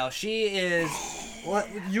 No. She is. What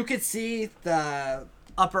you could see the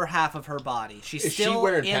upper half of her body. She's Is she still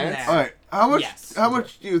wearing in pants? there. All right. How much? Yes. How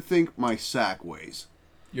much do you think my sack weighs?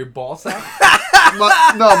 Your ball sack?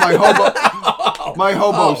 My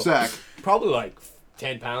hobo Oh. sack. Probably like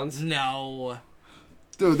 10 pounds. No.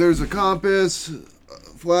 Dude, there's a compass,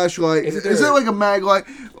 flashlight. Is Is it there like a mag light?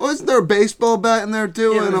 Wasn't there a baseball bat in there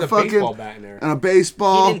too? Yeah, and there's a a fucking baseball bat in there. and a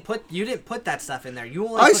baseball. You didn't put that stuff in there. You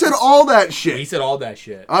only I put said the- all that He shit. said all that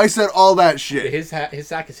shit. I said all that shit. His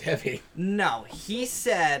sack is heavy. No, he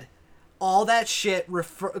said all that shit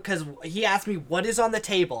because he asked me what is on the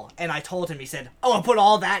table, and I told him. He said, "Oh, I put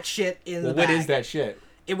all that shit in Well, the what bag." is that shit?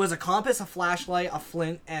 It was a compass, a flashlight, a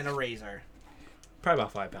flint, and a razor. Probably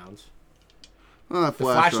about 5 pounds. Oh, The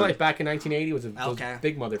flashlight back in 1980 was a Okay.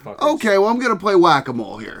 big motherfucker. Okay, well I'm gonna play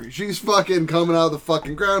whack-a-mole here. She's fucking coming out of the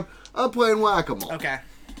fucking ground. I'm playing whack-a-mole. Okay.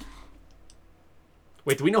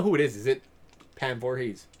 Wait, do we know who it is? Is it Pam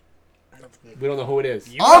Voorhees? We don't know who it is.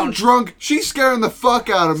 I'm don't- drunk. She's scaring the fuck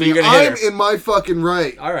out of So me. you're gonna hit I'm her. in my fucking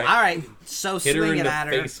right. All right. All right. So Hit her swing in it the at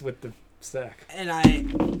her, face with the sack. and I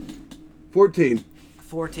 14.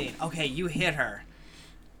 14. Okay, you hit her.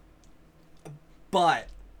 But,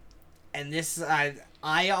 and this I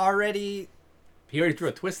already He already threw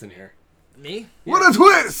a twist in here. me. What a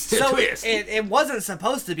twist! So twist. it wasn't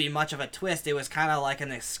supposed to be much of a twist. It was kind of like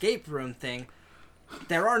an escape room thing.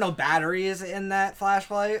 There are no batteries in that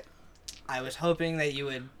flashlight. I was hoping that you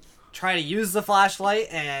would try to use the flashlight,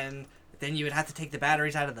 and then you would have to take the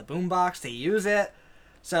batteries out of the boombox to use it.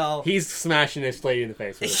 So He's smashing this lady in the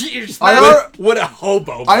face with it. you're just I not- al- What a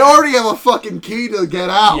hobo. I already have a fucking key to get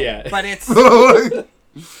out. Yeah. but it's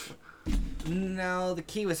no. The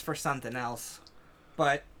key was for something else.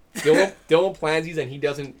 But Dylan plans these and he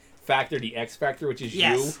doesn't factor the X factor, which is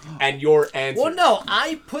Yes. you and your answer. well, no,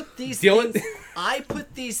 I put these Dylan- things. I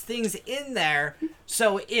put these things in there,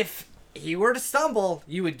 so if he were to stumble,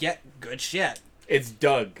 you would get good shit. It's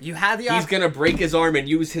Doug. You had the He's gonna break his arm and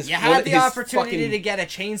use his. you had the his opportunity fucking- to get a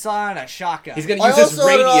chainsaw and a shotgun. He's gonna I use his also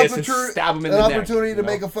had radius and stab him in the neck. opportunity to you know?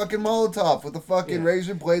 make a fucking Molotov with the fucking Yeah.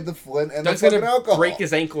 razor blade, the flint, and Doug's the fucking gonna alcohol. break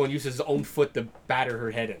his ankle and use his own foot to batter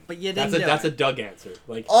her head in. But you that's didn't do that's it. a Doug answer.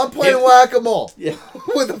 Like I'm playing him- whack-a-mole Yeah.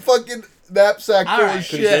 with a fucking knapsack All full right. of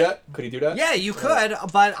Could he do shit. that? Could he do that? Yeah, you could,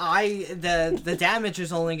 but the damage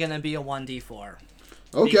is only gonna be a 1d4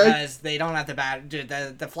 Okay. because they don't have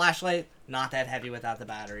the flashlight not that heavy without the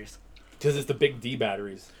batteries. Because it's the big D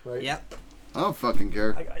batteries, right? Yep. I don't fucking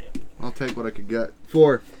care. I got you. I'll take what I could get.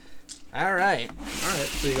 4. All right. All right,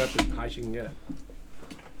 so you got the highest you can get.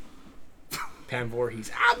 Pam Voorhees.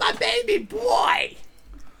 I'm a baby boy.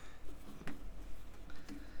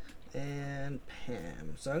 And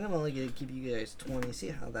Pam. So I'm gonna only give you guys 20. See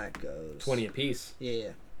how that goes. 20 apiece. Yeah.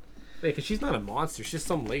 Wait, because she's not a monster. She's just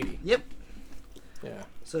some lady. Yep. Yeah.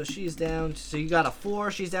 So she's down. So you got a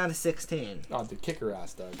 4. She's down to 16. Oh, dude, kick her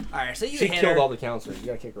ass, Doug. All right. So you She hit killed her. all the counselors. You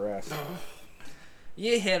gotta kick her ass.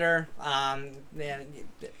 You hit her. Man,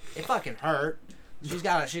 it fucking hurt. She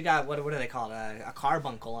got what do they call it? A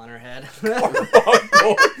carbuncle on her head. A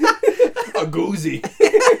goozy.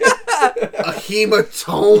 A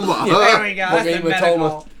hematoma. There we go. That's the Hematoma.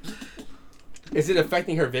 medical. Is it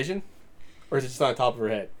affecting her vision? Or is it just on top of her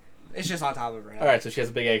head? It's just on top of her head. Alright, so she has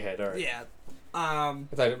a big egghead. Alright. Yeah. I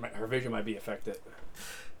thought her vision might be affected.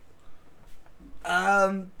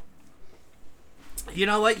 You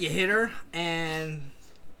know what? You hit her, and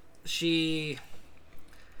she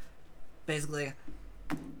basically.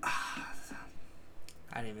 I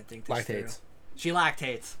didn't even think this Lactates. through. She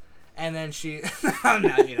lactates, and then she.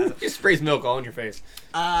 No, she doesn't. Just sprays milk all in your face.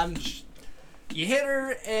 You hit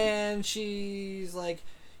her, and she's like,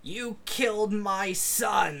 "You killed my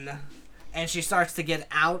son," and she starts to get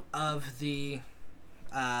out of the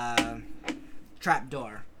trap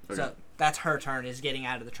door. So Okay. that's her turn, is getting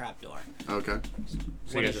out of the trap door. Okay. So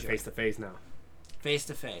What you guys is are your- face to face now. Face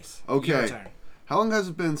to face. Okay. Your turn. How long has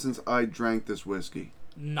it been since I drank this whiskey?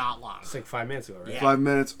 not long. It's like 5 minutes ago, right? Yeah. 5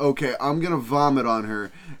 minutes. Okay, I'm gonna vomit on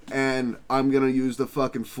her, and I'm gonna use the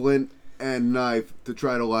fucking flint and knife to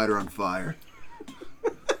try to light her on fire.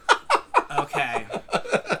 Okay.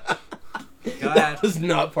 Go ahead. That was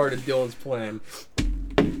not part of Dylan's plan.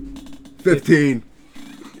 15.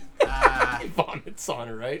 He vomits on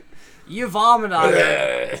her, right? You vomit on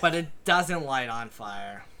it, but it doesn't light on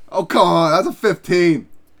fire. Oh, come on. That's a 15.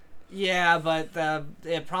 Yeah, but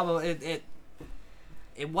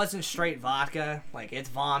it wasn't straight vodka. Like, it's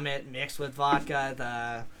vomit mixed with vodka.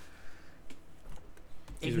 The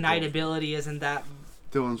These are ignitability isn't that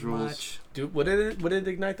Dylan's rules. much. Dude, would it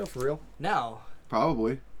ignite though, for real? No.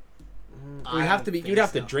 Probably. You'd have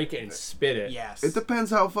to so. drink it and spit it. Yes. It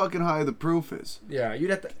depends how fucking high the proof is. Yeah, you'd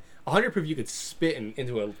have to. 100 proof, you could spit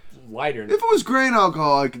into a lighter. If it was grain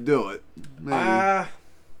alcohol, I could do it. Maybe. I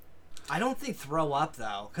don't think throw up,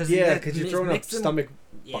 though. Yeah, because you're throwing up mixing- stomach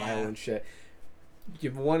Yeah. bile and shit.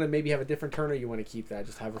 You want to maybe have a different turn, or you want to keep that?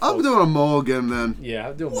 Just have her. I'm float. doing a mulligan then. Yeah,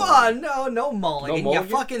 I'll do a What? mulligan. No mulligan. No mulligan? You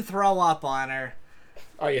fucking throw up on her.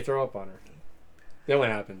 Oh, you throw up on her. Then what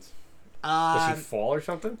happens? Does she fall or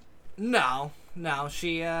something? No.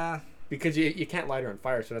 She, Because you can't light her on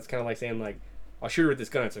fire, so that's kind of like saying, like, I'll shoot her with this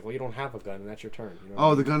gun. It's like, well, you don't have a gun, and that's your turn. You know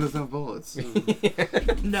Oh, the gun doesn't have bullets.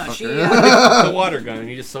 no, she, the water gun, and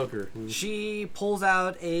you just soak her. she pulls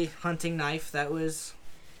out a hunting knife that was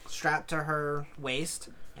strapped to her waist,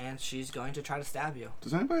 and she's going to try to stab you.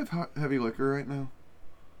 Does anybody have heavy liquor right now?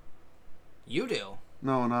 You do.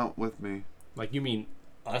 No, not with me. Like, you mean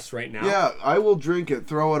us right now? Yeah, I will drink it,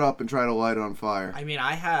 throw it up, and try to light it on fire. I mean,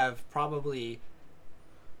 I have probably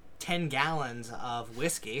 10 gallons of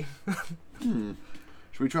whiskey. Should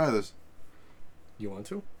we try this? You want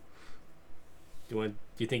to? Do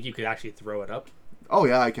you think you could actually throw it up? Oh,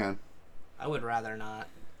 yeah, I can. I would rather not.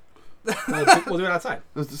 We'll do it outside.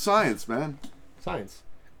 It's the science, man. Science.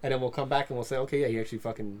 And then we'll come back and we'll say, okay, yeah,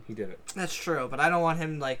 he did it. That's true, but I don't want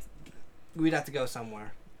him, like, we'd have to go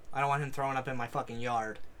somewhere. I don't want him throwing up in my fucking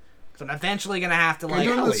yard. Because I'm eventually going to have to, like...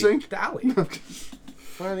 you in the sink? The alley.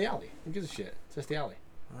 Why in the alley? Who gives a shit? It's just the alley.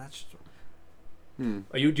 Well, that's... Do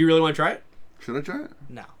you really want to try it? Should I try it?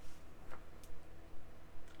 No.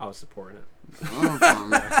 I was supporting it. Oh,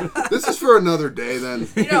 fine. This is for another day, then.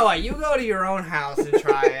 You know what? You go to your own house and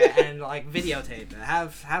try it and, like, videotape it.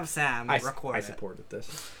 Have Sam record I it. supported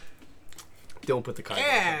this. Don't put the kind.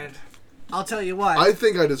 And I'll tell you what. I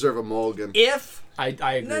think I deserve a mulligan. If... I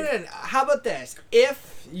agree. No. How about this?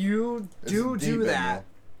 If you do It's deep in that,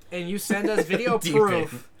 and you send us video Deep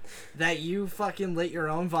proof that you fucking lit your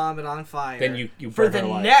own vomit on fire, Then you for burn the her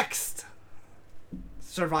alive. next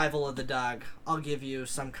survival of the dog, I'll give you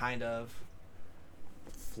some kind of...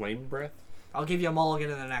 Flame breath? I'll give you a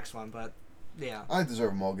mulligan in the next one, but yeah. I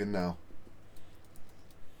deserve a mulligan now.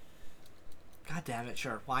 God damn it,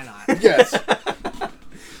 sure, why not? Yes.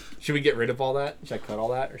 Should we get rid of all that? Should I cut all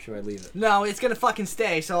that, or should I leave it? No, it's gonna fucking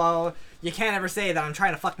stay, so you can't ever say that I'm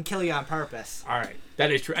trying to fucking kill you on purpose. All right,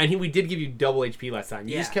 that is true. And we did give you double HP last time.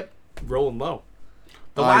 You just Yeah. kept rolling low.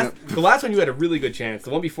 The I last one you had a really good chance.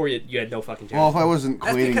 The one before you had no fucking chance. Well, if I wasn't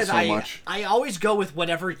That's cleaning because so much. I always go with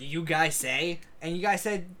whatever you guys say, and you guys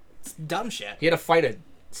said dumb shit. He had to fight a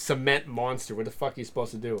cement monster. What the fuck are you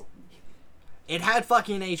supposed to do? It had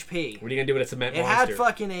fucking HP. What are you gonna do with a cement It monster? had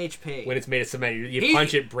fucking HP. When it's made of cement, you He-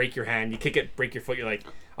 punch it, break your hand. You kick it, break your foot. You're like,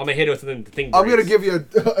 I'm gonna hit it with something. The thing. I'm gonna breaks. give you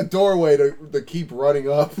a doorway to keep running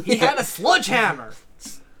up. He had a sledgehammer.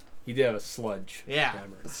 He did have a sludge. Yeah.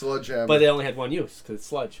 hammer. Sledgehammer. But they only had one use because it's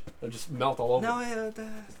sludge. It'll just melt all over. No,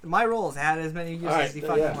 my rules had as many uses Alright, as he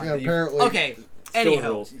fucking yeah. wanted. yeah, apparently. Okay, Still anywho.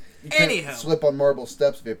 rules. You can't Anywho. slip on marble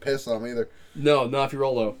steps if you piss on them either. No, not if you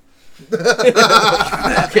roll low. Okay,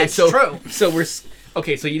 That's so true. So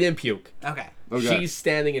okay. So you didn't puke. Okay. Okay. She's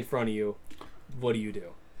standing in front of you. What do?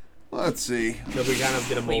 Let's see. So we kind of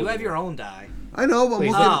did a Well, you mold. have your own die. I know, but Wait,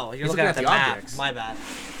 I'm he's looking- Oh, you're he's looking at the map. objects. My bad.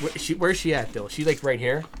 Where's she at, Dill? She like right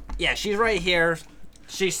here. Yeah, she's right here.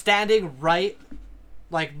 She's standing right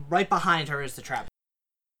behind her is the trap.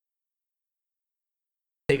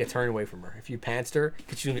 Take a turn away from her. If you pantsed her,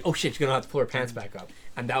 cause she's gonna be, oh shit, she's gonna have to pull her pants back up,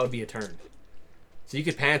 and that would be a turn. So you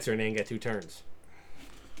could pants her and then get 2 turns.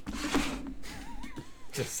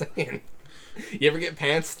 Just saying. You ever get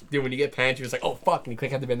pants? Dude, when you get pants, you're just like, oh fuck, and you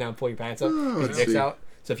quick have to bend down and pull your pants up. Oh, Your let's dick's see. out.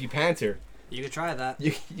 So if you pants her, You could try that.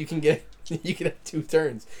 you can get you can have 2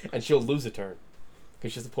 turns, and she'll lose a turn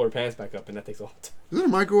because she has to pull her pants back up, and that takes a whole turn. Is it a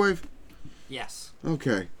microwave? Yes.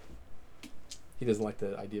 Okay. He doesn't like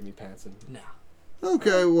the idea of me pantsing. No.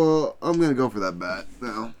 Okay, well, I'm gonna go for that bat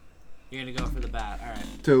now. You're gonna go for the bat. All right.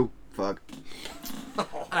 2. Fuck.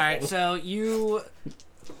 All right. So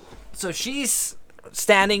she's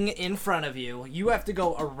standing in front of you. You have to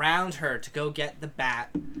go around her to go get the bat.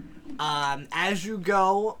 As you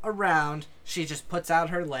go around, she just puts out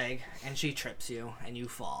her leg and she trips you and you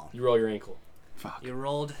fall. You roll your ankle. Fuck. You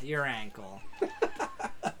rolled your ankle.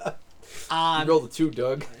 You rolled a 2,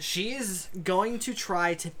 Doug. She is going to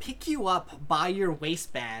try to pick you up by your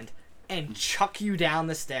waistband and chuck you down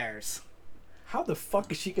the stairs. How the fuck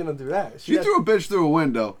is she gonna do that? She threw a bitch through a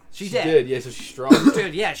window. She She did. did, yeah, so she's strong.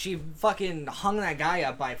 Dude, yeah, she fucking hung that guy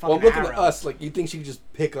up by fucking Well, I'm looking arrow. at us, like, you think she could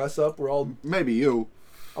just pick us up? We're all, Maybe you.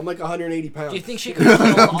 I'm like 180 pounds. Do you think she could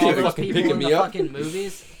kill all People those fucking people picking in me the up? fucking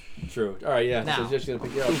movies? True. Alright, yeah, No. so she's just gonna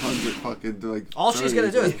pick you up. 200 fucking, like... All she's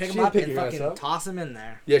gonna do is pick She him up pick and your ass fucking up. toss him in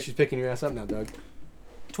there. Yeah, she's picking your ass up now, Doug.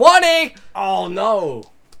 20! Oh, no!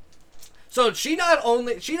 So she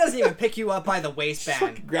doesn't even pick you up by the Fucking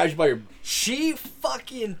waistband. grabs you by your... She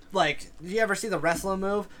fucking, like, you ever see the wrestling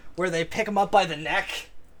move where they pick him up by the neck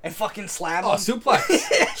and fucking slam Oh, him? suplex.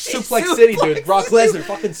 She suplex City, dude. suplexes Brock you. Lesnar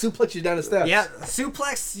fucking suplex you down the steps. Yeah,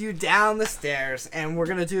 suplex you down the stairs, and we're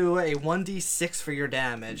gonna do a 1d6 for your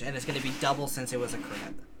damage, and it's gonna be double since it was a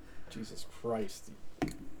crit. Jesus Christ.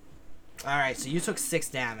 Alright, so you took 6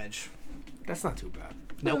 damage. That's not too bad.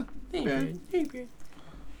 Nope. Okay.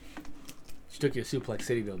 She took you to Suplex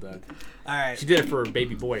City, though, Doug. Alright. She did it for her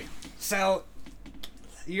baby boy. So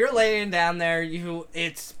you're laying down there,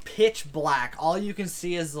 it's pitch black. All you can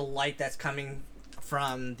see is the light that's coming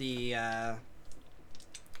from the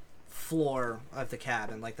floor of the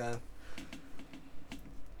cabin, like the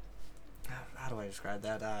how do I describe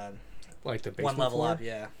that? Like the One basement level floor? up,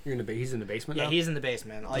 yeah. You're in the he's in the basement Yeah, now? he's in the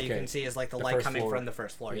basement. All you Okay. can see is like the The light first coming floor. from the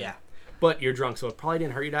first floor, yeah. But you're drunk, so it probably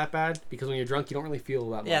didn't hurt you that bad, because when you're drunk, you don't really feel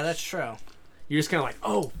that much. Yeah, that's true. You're just kind of like,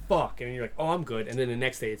 oh, fuck. And then you're like, oh, I'm good. And then the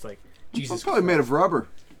next day, it's like, It's Jesus probably made of rubber.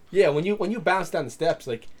 Yeah, when you bounce down the steps,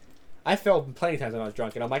 like, I fell plenty of times when I was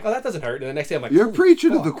drunk, and I'm like, oh, that doesn't hurt. And the next day, I'm like, You're holy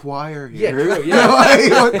preaching fuck. to the choir Yeah, here. true, yeah.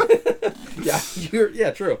 Like, what-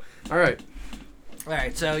 Yeah, true. All right.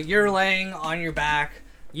 Alright, so you're laying on your back.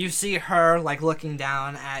 You see her, like, looking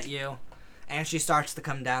down at you, and she starts to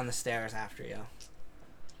come down the stairs after you.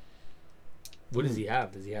 What does he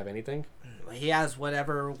have? Does he have anything? He has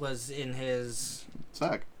whatever was in his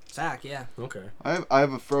Sack. sack, yeah. Okay. I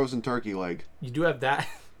have a frozen turkey leg. You do have that.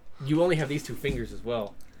 You only have these 2 fingers as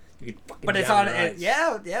well. You could fucking But it's down on your it, eyes.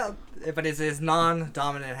 yeah, but it's his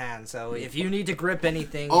non-dominant hand. So if you need to grip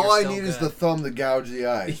anything, All you're I still need is good. the thumb to gouge the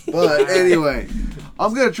eye. But anyway,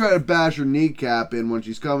 I'm gonna try to bash her kneecap in when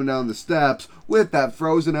she's coming down the steps with that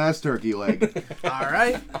frozen ass turkey leg. All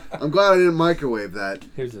right. I'm glad I didn't microwave that.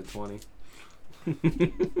 Here's a 20.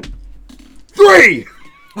 3!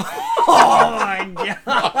 Oh my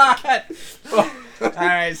god. All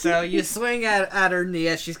right, so you swing at her knee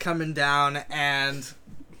as she's coming down, and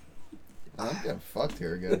I'm getting fucked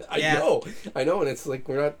here again. Yeah. I know, and it's like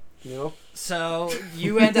we're not, you know. so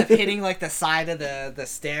you end up hitting like the side of the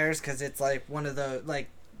stairs because it's like one of the like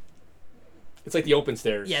It's like the open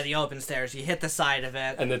stairs. the open stairs. You hit the side of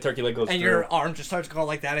it, And the turkey leg goes and through. your arm just starts going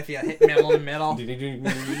like that if you hit middle to middle.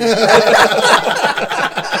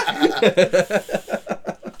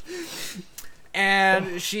 And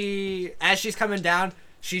as she's coming down,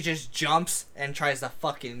 she just jumps and tries to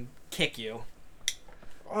fucking kick you.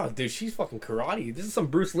 Oh, dude, she's fucking karate. This is some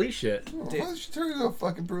Bruce Lee shit. Why did she turn into a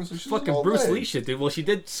fucking Bruce Lee? She's an Fucking old Bruce lady. Lee shit, dude. Well, she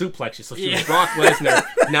did suplex you, so she Yeah. was Brock Lesnar.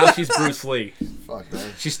 Now she's Bruce Lee. Fuck,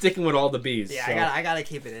 man. She's sticking with all the bees. Yeah, so. I gotta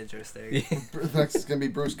keep it interesting. Next is gonna be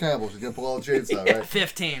Bruce Campbell. She's gonna pull all the chainsaw, right?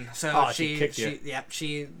 15. So Oh, she she kicked you.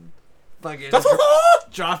 she fucking That's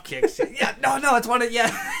drop kicks. Yeah, no, it's one of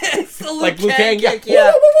it's the like Liu Kang, yeah. kick,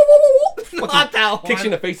 yeah. Not that one. Kicks you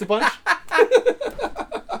in the face a bunch. Okay,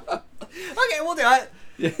 we'll do it.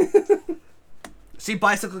 She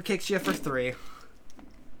bicycle kicks you for 3.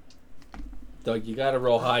 Doug, you gotta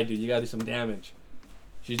roll high, dude. You gotta do some damage.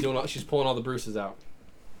 She's pulling all the bruises out.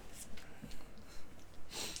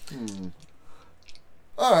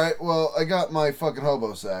 Alright, well, I got my fucking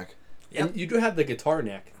hobo sack. Yep. And you do have the guitar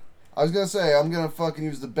neck. I was gonna say, I'm gonna fucking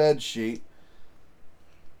use the bed sheet,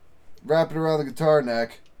 wrap it around the guitar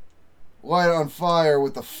neck, light it on fire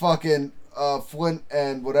with the fucking flint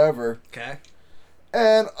and whatever, Okay.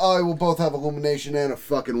 and I will both have illumination and a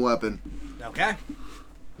fucking weapon. Okay.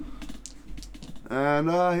 And,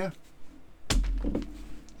 yeah.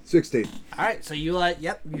 16. All right. So you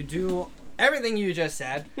you do everything you just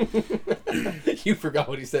said. You forgot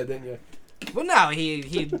what he said, didn't you? Well, no,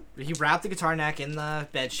 he wrapped the guitar neck in the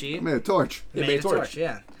bed sheet. I made a torch. Yeah, Made made a a torch. torch.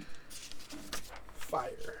 Yeah.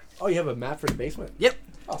 Fire. Oh, you have a map for the basement? Yep.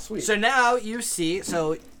 Oh, sweet. So now you see.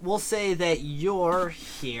 So we'll say that you're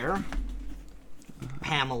here.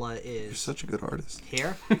 Pamela You're is such a good artist.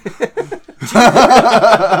 here.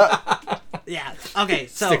 Yeah. Okay.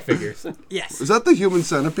 So Stick figures. yes. Is that the human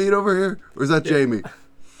centipede over here? Or is that Jamie?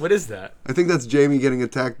 What is that? I think that's Jamie getting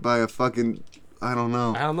attacked by a fucking... I don't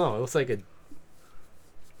know. I don't know. It looks like a.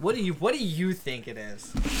 What do you think it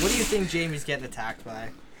is? What do you think Jamie's getting attacked by?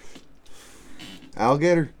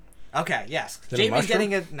 Alligator? Okay. Yes. it a Jamie's mushroom?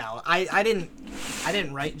 getting a no. I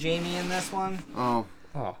didn't write Jamie in this one, Oh,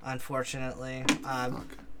 Oh. unfortunately. fuck.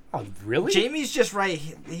 Oh, really? Jamie's just right.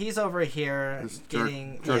 He's over here Just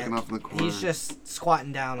getting jerking off in the corner. He's just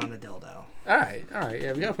squatting down on a dildo. All right.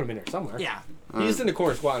 Yeah, we gotta put him in there somewhere. Yeah. He's just in the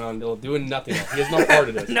corner squatting on a dildo, doing nothing else. He has no part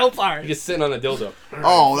of this. No part. He's just sitting on a dildo.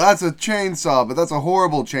 Oh, that's a chainsaw, but that's a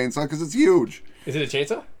horrible chainsaw because it's huge. Is it a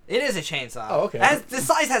chainsaw? It is a chainsaw. Oh, okay. The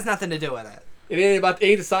size has nothing to do with it. It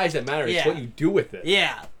ain't the size that matters. Yeah. It's what you do with it.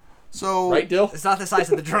 Yeah. So, Right, Dill? It's not the size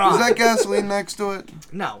of the drum. is that gasoline next to it?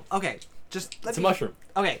 No. Okay. Just let It's a me. mushroom.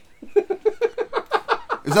 Okay.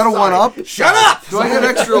 Is that a one-up? Shut up! Do I get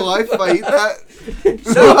extra life if I eat that?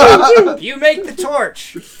 So you make the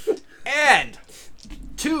torch, and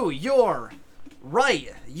to your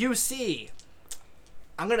right, you see.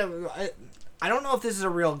 I don't know if this is a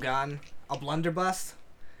real gun. A blunderbuss.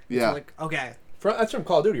 Yeah. Like, okay. That's from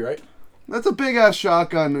Call of Duty, right? That's a big-ass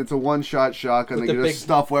shotgun. It's a one-shot shotgun. With They the can big- just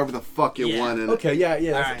stuff whatever the fuck you Yeah. want in it. Okay, yeah.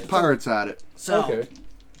 All right. Pirates had it. So Okay.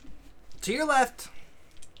 to your left,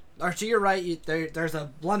 or to your right, there's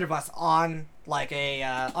a blunderbuss on like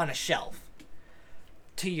on a shelf.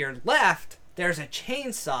 To your left, there's a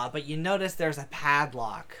chainsaw, but you notice there's a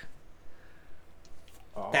padlock.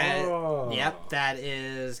 That Oh. Yep, that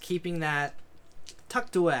is keeping that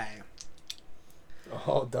tucked away.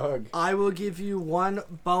 Oh, Doug. I will give you one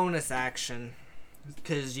bonus action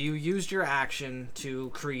because you used your action to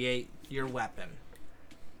create your weapon.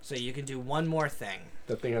 So you can do one more thing.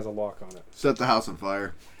 That thing has a lock on it. Set the house on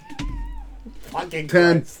fire. Fucking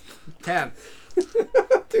 10. 10.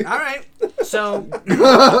 All right. So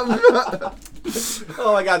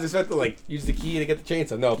Oh my god, just have to use the key to get the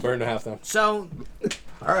chainsaw. No, burn the house down.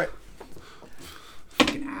 Alright.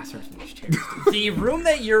 Fucking ass hurts me, these chairs. the room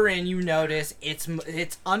that you're in, you notice it's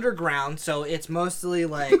underground, so it's mostly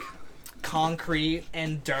like concrete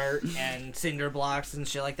and dirt and cinder blocks and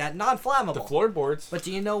shit like that. Non-flammable. The floorboards. But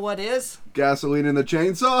do you know what is? Gasoline in the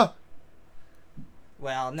chainsaw?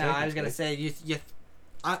 Well, no, I was gonna say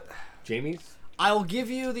Jamie's? I will give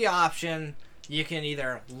you the option. You can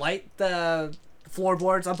either light the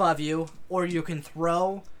floorboards above you, or you can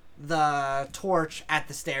throw the torch at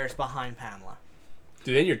the stairs behind Pamela.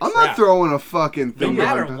 Dude, then you're I'm trapped. not throwing a fucking No thing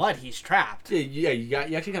matter behind what, he's trapped. Yeah, you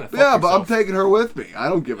actually kind of Yeah, but I'm taking her with me. I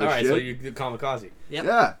don't give a Alright, shit. so you do kamikaze. Yep.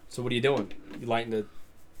 Yeah. So what are you doing? You lighting the...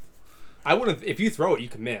 I wouldn't... If you throw it, you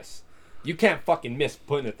can miss. You can't fucking miss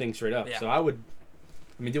putting the thing straight up. Yeah. So I would...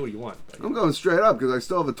 do what you want. But... I'm going straight up because I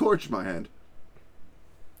still have a torch in my hand.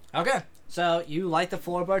 Okay. So you light the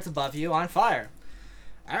floorboards above you on fire.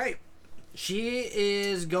 All right. She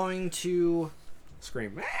is going to.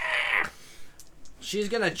 Scream. She's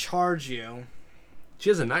gonna charge you. She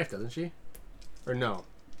has a knife, doesn't she? Or no?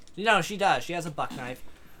 No, she does. She has a buck knife.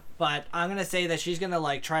 But I'm gonna say that she's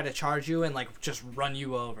gonna try to charge you and just run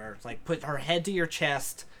you over. Like put her head to your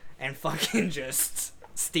chest and fucking just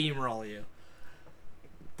steamroll you.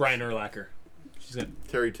 Brian Urlacher. She's gonna...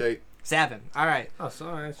 Terry Tate. 7. All right. Oh,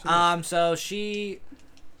 sorry. So she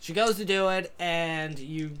goes to do it, and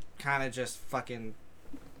you kind of just fucking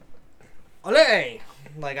ole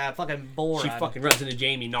like a fucking bull She run. fucking runs into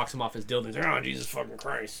Jamie, knocks him off his dildo, and says, "Oh, Jesus fucking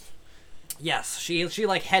Christ!" Yes, she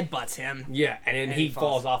headbutts him. Yeah, and then And he he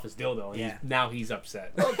falls falls. off his dildo. And Yeah. now he's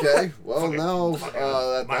upset. Okay, well now fucking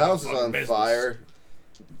that the mind house is fucking on business. fire,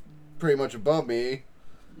 pretty much above me,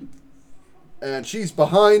 and she's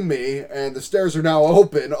behind me, and the stairs are now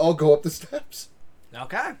open, I'll go up the steps.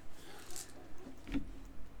 Okay.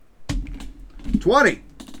 20.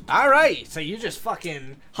 All right. So you just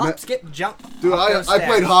fucking hop, skip, jump. Dude, up I those played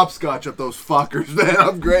stairs. hopscotch up those fuckers, man.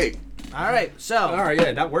 I'm great. All right. So All right,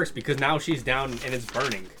 yeah, that works because now she's down and it's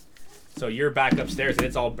burning. So you're back upstairs and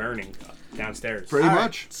it's all burning downstairs. Pretty all right,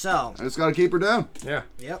 much. So I just gotta keep her down. Yeah.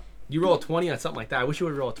 yep. You roll a 20 on something like that. I wish you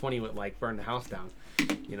would roll a 20 with burn the house down.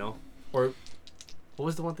 You know? Or what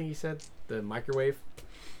was the one thing you said? The microwave?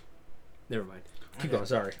 Never mind. Keep going,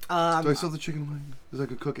 sorry. Do I Um. still have the chicken wing? Because I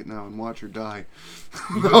could cook it now and watch her die.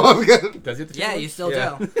 No, I'm kidding. Does it? Yeah, you still do.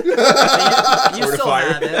 Yeah. you Sword of still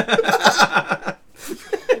fire. have it.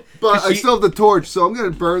 But I She- still have the torch, so I'm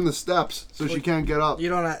gonna burn the steps so she can't get up. You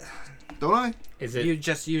don't. Have, Don't I? Is it? you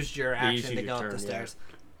just used your Yeah, you action used to your go up the turn, yeah. stairs.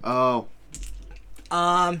 Oh.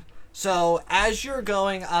 So as you're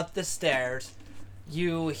going up the stairs,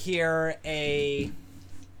 you hear a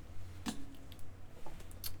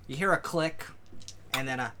You hear a click, and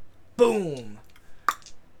then a boom.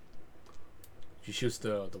 She shoots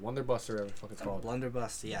the Wonderbuster, or whatever the fuck it's called.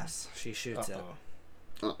 Blunderbuss, yes. She shoots it.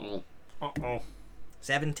 Uh-oh.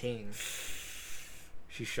 17.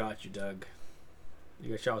 She shot you, Doug. You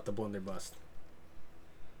got shot with the Blunderbuss.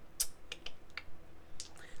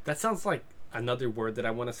 That sounds like another word that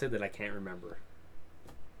I want to say that I can't remember.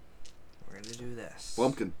 We're gonna do this.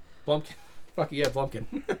 Blumpkin. Blumpkin. Fuck yeah,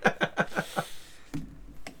 Blumpkin.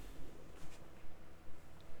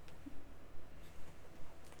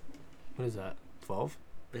 What is that? 12?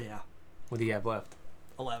 Yeah. What do you have left?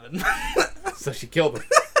 11. So she killed him.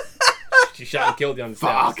 She shot and killed you on the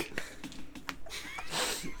steps. Fuck.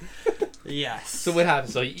 Yes. So what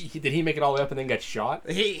happened? So did he make it all the way up and then get shot?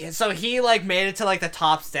 He like made it to like the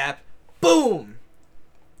top step. Boom!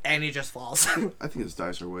 And he just falls. I think his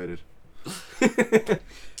dice are weighted.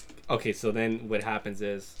 Okay, so then what happens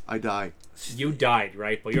is I die. you died,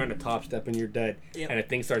 right? But you're on the top step and you're dead. Yep. And the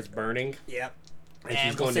thing starts burning Yep. and she's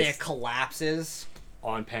And we'll going say to it collapses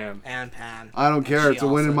on Pam. and Pan. I don't care. she It's a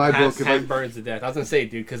win in also my Pam, book. Pam burns to death. I was gonna say,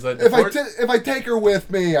 dude, because If I take her with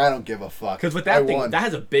me, I don't give a fuck. because with I that thing, won. that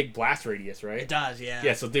has a big blast radius, right? It does, yeah.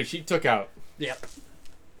 Yeah. So dude, she took out. Yep.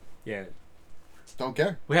 Yeah. Don't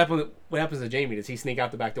care. What happened? What happens to Jamie? Does he sneak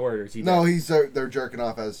out the back door, or is he? No, dead? they're jerking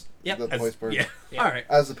off as Yep. the place burns. Yeah. Yeah. All right.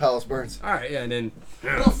 As the palace burns. All right. Yeah. And then.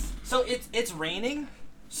 Well, so it's raining,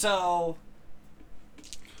 so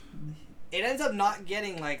it ends up not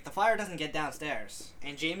getting like the fire doesn't get downstairs,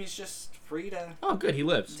 and Jamie's just free to Oh, good. He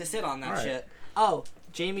lives. sit on that All right. shit. Oh,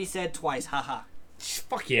 Jamie said twice, haha.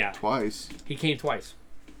 Fuck yeah. Twice. He came twice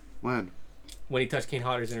When? when he touched Kane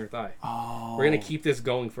Hodder's inner thigh. Oh. We're gonna keep this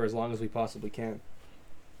going for as long as we possibly can.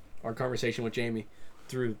 Our conversation with Jamie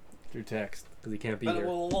through text because he can't be But here.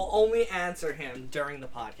 we'll only answer him during the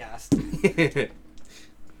podcast.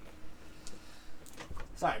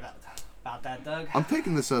 Sorry about that, Doug. I'm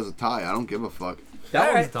taking this as a tie. I don't give a fuck. That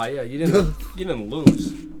All one's right. tie. Yeah, you didn't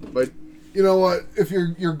lose. But you know what? If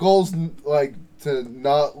your goal's like to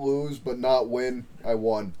not lose but not win, I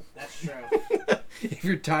won. That's true. If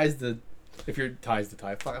your tie's the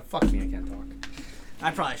tie. Fuck me. I can't talk.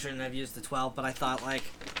 I probably shouldn't have used the 12, but I thought like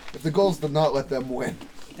If the goal's to not let them win.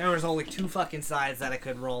 there was only 2 fucking sides that I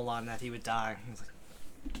could roll on that he would die. I was like,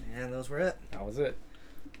 and those were it. That was it.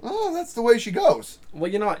 Oh, that's the way she goes.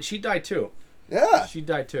 Well, you know what? She died too. Yeah, She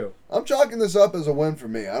died too. I'm chalking this up as a win for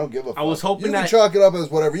me. I don't give a fuck. I was hoping you can that- chalk it up as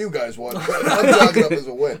whatever you guys want. But I'm chalking it up as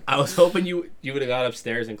a win. I was hoping you would have got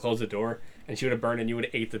upstairs and closed the door, and she would have burned, and you would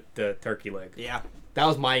have ate the turkey leg. Yeah. That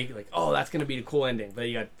was my like. Oh, that's gonna be the cool ending. But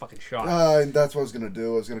you got fucking shot. And that's what I was gonna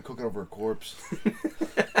do. I was gonna cook it over a corpse.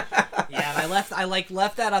 Yeah, and I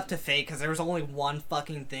left that up to fate because there was only one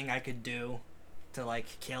fucking thing I could do to like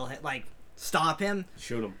kill him, like stop him,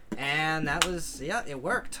 Shoot him. and that was it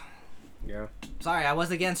worked. Yeah. Sorry, I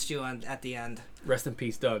was against you at the end. Rest in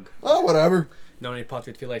peace, Doug. Oh, whatever. No any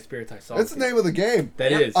puppet feel like spirits I saw. That's the name of the game.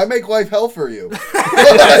 That Yep. is. I make life hell for you.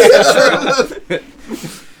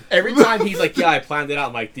 Every time he's like, "Yeah, I planned it out."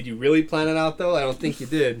 I'm like, "Did you really plan it out, though?" I don't think you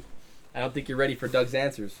did. I don't think you're ready for Doug's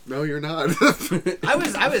answers. No, you're not. I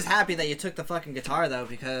was happy that you took the fucking guitar though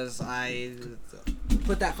because I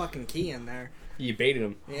put that fucking key in there. You baited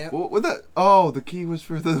him. Yeah. What was that? Oh, the key was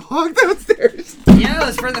for the lock downstairs. Yeah, it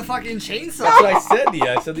was for the fucking chainsaw. That's what I said to you.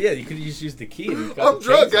 I said, "Yeah, you could have just used the key." And you got I'm the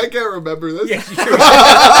drunk. chainsaw. I can't remember this. Yeah, sure.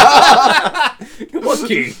 What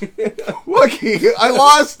key? What key? I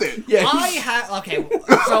lost it. Yeah. Okay,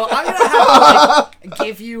 so I'm gonna have to like,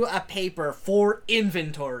 give you a paper for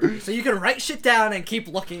inventory, so you can write shit down and keep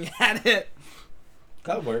looking at it.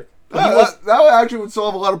 That'd work. That actually would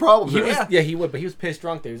solve a lot of problems. He there. was, yeah, he would, but he was pissed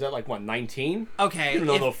drunk. There, he was at like what 19. Okay, You don't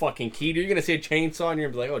know if- no fucking key. You're gonna say chainsaw, and you're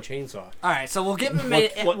gonna be like, "Oh, chainsaw." all right, so we'll give him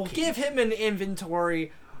What key? give him an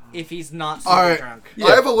inventory if he's not super All right. drunk.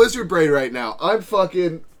 I have a lizard brain right now. I'm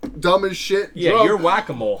fucking dumb as shit. Yeah, drunk. you're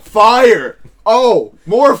whack-a-mole. Fire. Oh,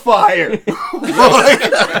 more fire.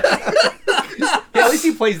 Yeah, at least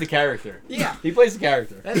he plays the character. Yeah. He plays the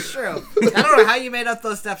character. That's true. I don't know how you made up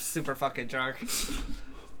those steps super fucking drunk.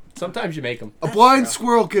 Sometimes you make him. A blind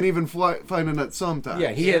squirrel can even find a nut sometimes.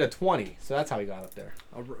 Yeah, he hit a 20, so that's how he got up there.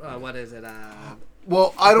 What is it?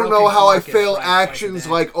 Well, I don't know Broken how I clock is fail right twice a actions day.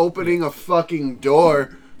 like opening a fucking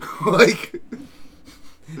door. Like,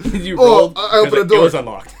 You Oh, rolled. I opened it a door. It was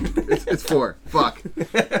unlocked. it's 4. Fuck.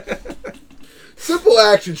 Simple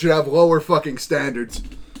action should have lower fucking standards.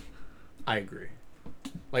 I agree.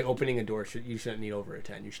 Like opening a door, you shouldn't need over a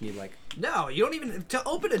 10. You should need like. No, you don't even to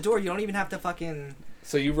open a door. You don't even have to fucking.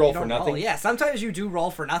 So you roll You for don't nothing. roll. Yeah, sometimes you do roll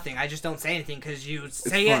for nothing. I just don't say anything because you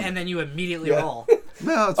say fun. it and then you immediately Yeah. roll.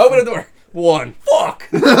 No, it's Open a door. 1. Fuck.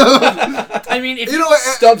 I mean, if You know what?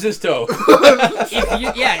 Stubs his toe. if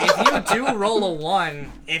you do roll a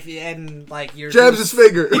 1, and like you're Jabs his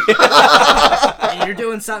finger. and you're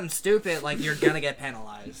doing something stupid, like you're gonna get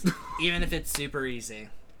penalized, even if it's super easy.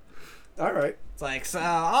 All right. It's like, so,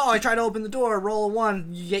 I tried to open the door, roll a 1,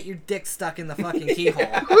 you get your dick stuck in the fucking keyhole.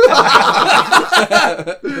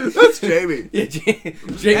 That's Jamie. Yeah,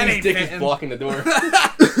 That Jamie's ain't dick fitting. is blocking the door.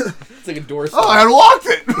 It's like a door Oh, I unlocked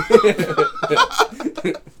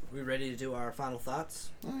it. We ready to do our final thoughts?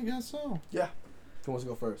 I guess so. Yeah. Who wants to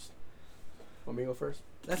go first? Want me to go first?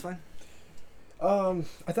 That's fine. I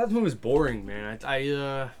thought the movie was boring, man.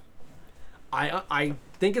 I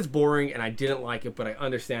think it's boring, and I didn't like it, but I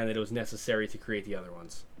understand that it was necessary to create the other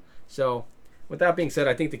ones. So, with that being said,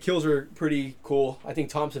 I think the kills are pretty cool. I think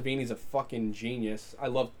Tom Savini's a fucking genius. I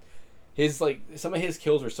love his, like, some of his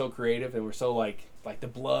kills were so creative and were so, like the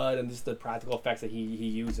blood and just the practical effects that he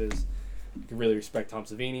uses. You can really respect Tom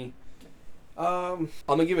Savini. I'm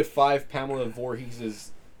gonna give it 5 Pamela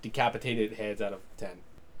Voorhees' decapitated heads out of 10. I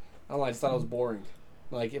don't know, I just thought it was boring.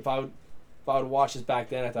 Like, if I would watch this back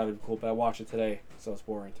then, I thought it would be cool, but I watched it today, so it's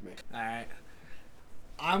boring to me. Alright.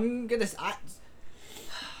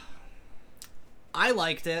 I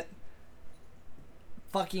liked it.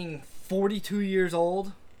 Fucking 42 years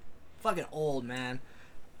old. Fucking old, man.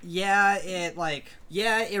 Yeah, it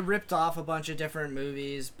ripped off a bunch of different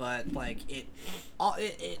movies, but, like,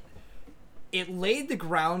 it laid the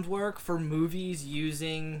groundwork for movies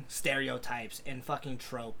using stereotypes and fucking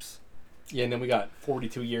tropes. Yeah, and then we got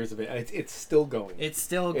 42 years of it, and it's still going. It's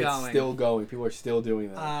still going. It's still going. People are still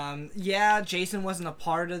doing that. Yeah, Jason wasn't a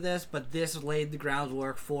part of this, but this laid the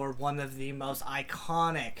groundwork for one of the most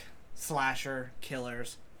iconic slasher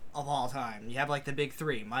killers of all time. You have, like, the big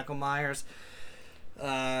 3: Michael Myers,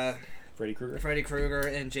 Freddy Krueger,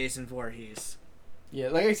 and Jason Voorhees. Yeah,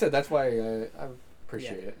 like I said, that's why I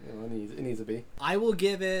appreciate it. You know, it needs to be. I will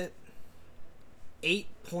give it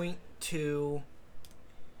 8.2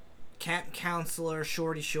 camp counselor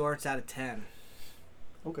shorty shorts out of 10.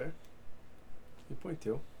 Okay.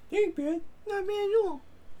 8.2. Ain't bad. Not bad at all.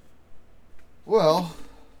 Well,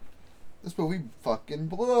 this movie fucking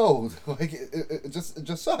blew. Like it just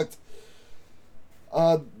sucked.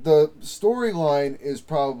 The storyline is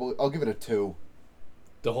probably, I'll give it a 2.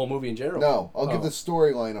 The whole movie in general? No, I'll give the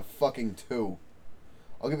storyline a fucking 2.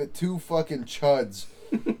 I'll give it 2 fucking chuds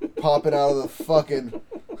popping out of the fucking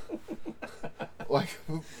like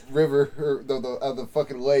river or the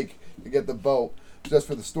fucking lake to get the boat just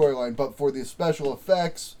for the storyline, but for the special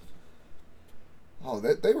effects,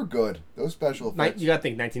 they were good. Those special effects. You gotta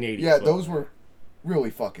think 1980s. Yeah, those were really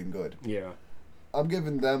fucking good. Yeah. I'm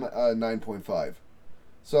giving them a 9.5.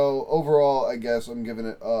 So overall, I guess I'm giving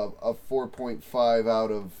it a 4.5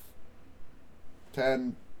 out of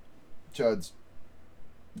 10 chuds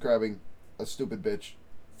grabbing a stupid bitch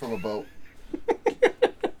from a boat.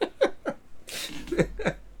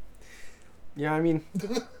 Yeah, I mean,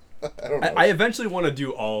 I don't know. I eventually want to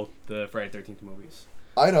do all the Friday 13th movies.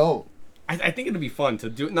 I know. I think it'd be fun to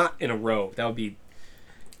do it, not in a row. That would be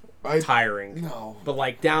tiring. No. But,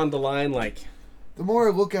 like, down the line, like, The more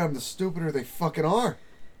I look at them, the stupider they fucking are.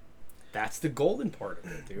 that's the golden part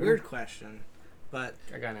of it, dude. Weird question, but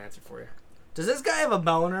I got an answer for you. does this guy have a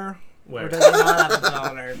boner? Where? Or does he not have a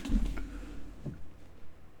boner?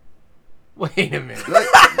 Wait a minute. Is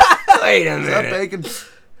Wait a that minute. bacon?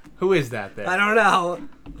 Who is that then? I don't know.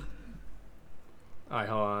 Alright,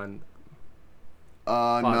 hold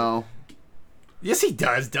on. No. Yes, he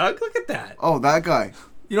does, Doug. Look at that. Oh, that guy.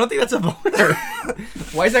 You don't think that's a boner?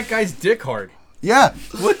 Why is that guy's dick hard? Yeah.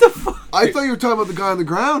 What the fuck? I thought you were talking about the guy on the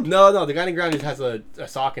ground. No, the guy on the ground just has a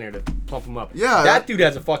sock in there to pump him up. Yeah. That dude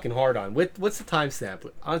has a fucking hard on. What's the timestamp?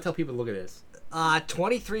 I want to tell people to look at this.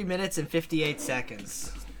 23 minutes and 58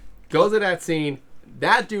 seconds. Goes to that scene.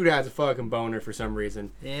 That dude has a fucking boner for some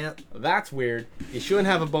reason. Yep. That's weird. You shouldn't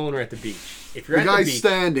have a boner at the beach. If you're The at guy's the beach,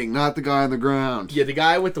 standing, not the guy on the ground. yeah, the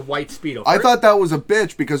guy with the white Speedo. I thought that was a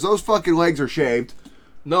bitch because those fucking legs are shaved.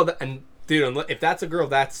 No, and dude, if that's a girl,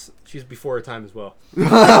 she's before her time as well.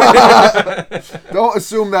 Don't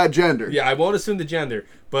assume that gender. Yeah, I won't assume the gender,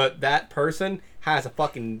 but that person has a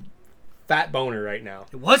fucking fat boner right now.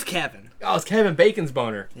 It was Kevin. Oh, it's Kevin Bacon's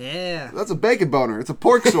boner. Yeah. That's a bacon boner. It's a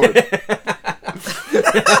pork sword.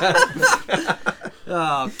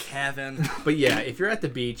 Oh, Kevin. But yeah, if you're at the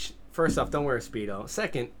beach, first off, don't wear a Speedo.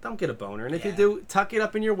 Second, don't get a boner. And if you do, tuck it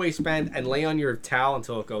up in your waistband and lay on your towel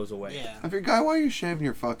until it goes away. Yeah. If you're a guy, why are you shaving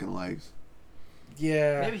your fucking legs?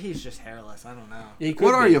 Yeah. Maybe he's just hairless. I don't know. Yeah, he could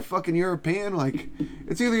What are be. you, fucking European? Like,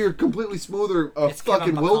 it's either you're completely smooth or a It's Kevin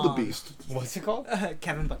fucking Bacon. wildebeest. What's it called?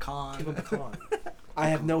 Kevin Bacon. Kevin Bacon. I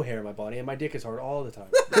have no hair in my body, and my dick is hard all the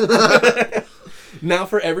time. Now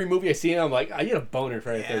for every movie I see, I'm like, I get a boner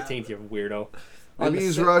Friday the 13th, you weirdo. Maybe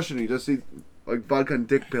he's Russian. He just eat like vodka and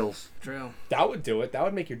dick pills. True. That would do it. That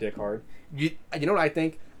would make your dick hard. You know what I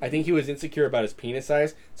think? I think he was insecure about his penis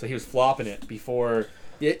size, so he was flopping it before.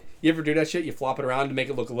 You ever do that shit? You flop it around to make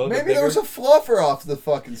it look a little bit Maybe bigger? there was a fluffer off the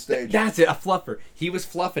fucking stage. That's it, a fluffer. He was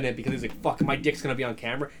fluffing it because he was like, fuck, my dick's going to be on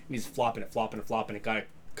camera. And he's flopping it. Got it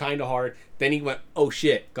kind of hard. Then he went, oh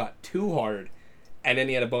shit, got too hard. And then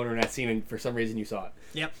he had a boner in that scene, and for some reason you saw it.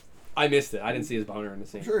 Yep. I missed it. I didn't see his boner in the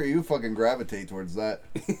scene. I'm sure you fucking gravitate towards that.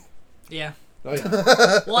 Yeah. Oh,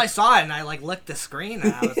 yeah. Well, I saw it and I like licked the screen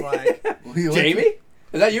and I was like, Jamie?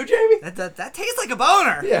 Is that you, Jamie? that tastes like a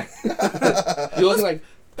boner. Yeah. You look like...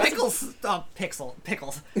 Pickles,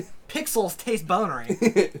 pickles. Pixels taste bonery.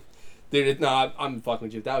 Dude, no, I'm fucking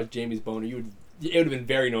with you. If that was Jamie's boner, it would have been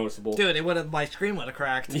very noticeable. Dude, my screen would have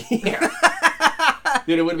cracked. Yeah.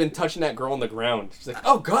 Dude, it would have been touching that girl on the ground. She's like,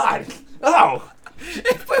 oh, God. Oh.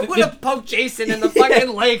 It would have poked Jason in the fucking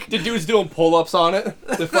lake. The dude's doing pull-ups on it.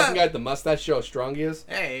 The fucking guy with the mustache, show how strong he is.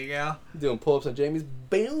 There you go. Doing pull-ups on Jamie's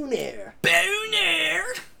boner. Boner.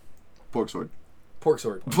 Pork sword. Pork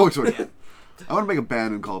sword. Pork sword. I want to make a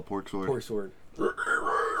band and call it Pork Sword. Pork sword.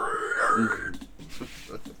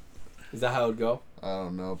 Is that how it would go? I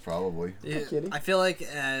don't know, probably. Yeah, kidding. I feel like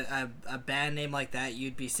a band name like that,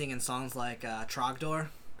 you'd be singing songs like Trogdor.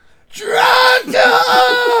 Trogdor!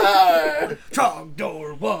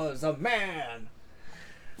 Trogdor was a man.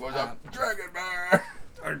 Was a dragon bear.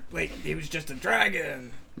 Or wait, he was just a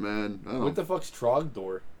dragon. Man, I don't know. What the fuck's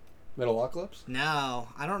Trogdor? Metalocalypse? No,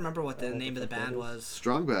 I don't remember what the name of the band was.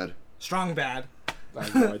 Strong bad. Strong Bad. I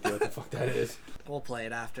have no idea what the fuck that is. We'll play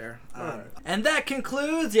it after. Alright. And that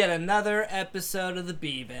concludes yet another episode of the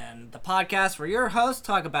B-Bin, the podcast where your hosts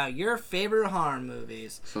talk about your favorite horror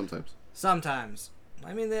movies. Sometimes. Sometimes.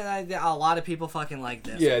 I mean, a lot of people fucking like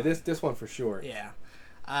this. Yeah, this one for sure. Yeah.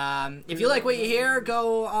 If you like what you hear,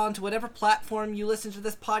 go on to whatever platform you listen to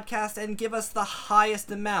this podcast and give us the highest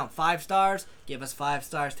amount. 5 stars, give us 5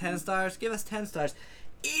 stars. 10 stars, give us 10 stars.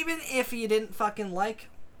 Even if you didn't fucking like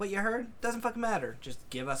what you heard, doesn't fucking matter. Just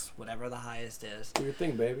give us whatever the highest is. Do your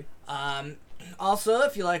thing, baby. Also,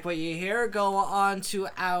 if you like what you hear, go on to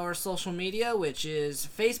our social media, which is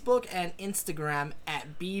Facebook and Instagram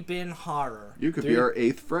at BBin Horror. You could Dude. be our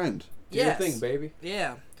 8th friend. Do your thing, baby.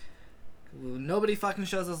 Yeah. Nobody fucking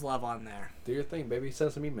shows us love on there. Do your thing, baby.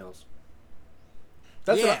 Send some emails.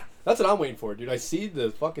 Yeah. That's what I'm waiting for, dude. I see the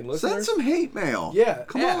fucking listeners. Send some hate mail. Yeah.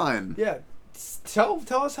 Come Yeah. on. Yeah. Tell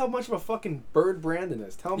us how much of a fucking bird Brandon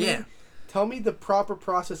is. Tell me. Yeah. Tell me the proper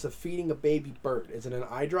process of feeding a baby bird. Is it an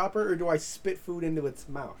eyedropper or do I spit food into its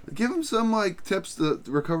mouth? Give him some like tips to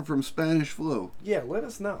recover from Spanish flu. Yeah, let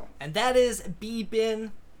us know. And that is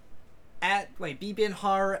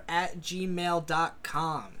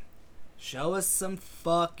bbinhorror@gmail.com. Show us some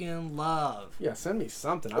fucking love. Yeah, send me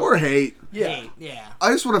something. Or hate. Yeah. Hey, yeah.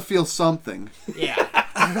 I just want to feel something.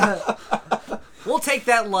 Yeah. We'll take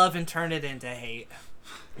that love and turn it into hate.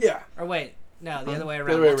 Yeah. Or wait, no, the other way The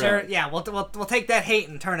around. other way We'll tear- around. yeah, we'll take that hate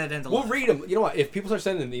and turn it into We'll love. read them. You know what? If people start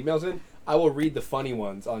sending the emails in, I will read the funny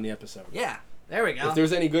ones on the episode. Yeah, there we go. If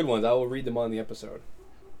there's any good ones, I will read them on the episode.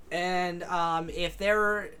 And if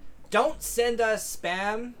don't send us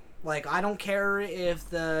spam. Like, I don't care if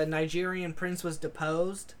the Nigerian prince was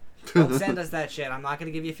deposed. Don't send us that shit. I'm not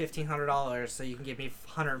gonna give you $1,500 so you can give me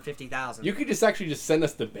 $150,000. You could just send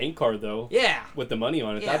us the bank card though. Yeah. With the money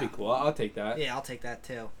on it. Yeah. That'd be cool. I'll take that. Yeah, I'll take that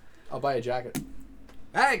too. I'll buy a jacket.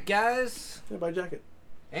 All right, guys, Yeah, buy a jacket.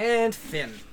 and Finn.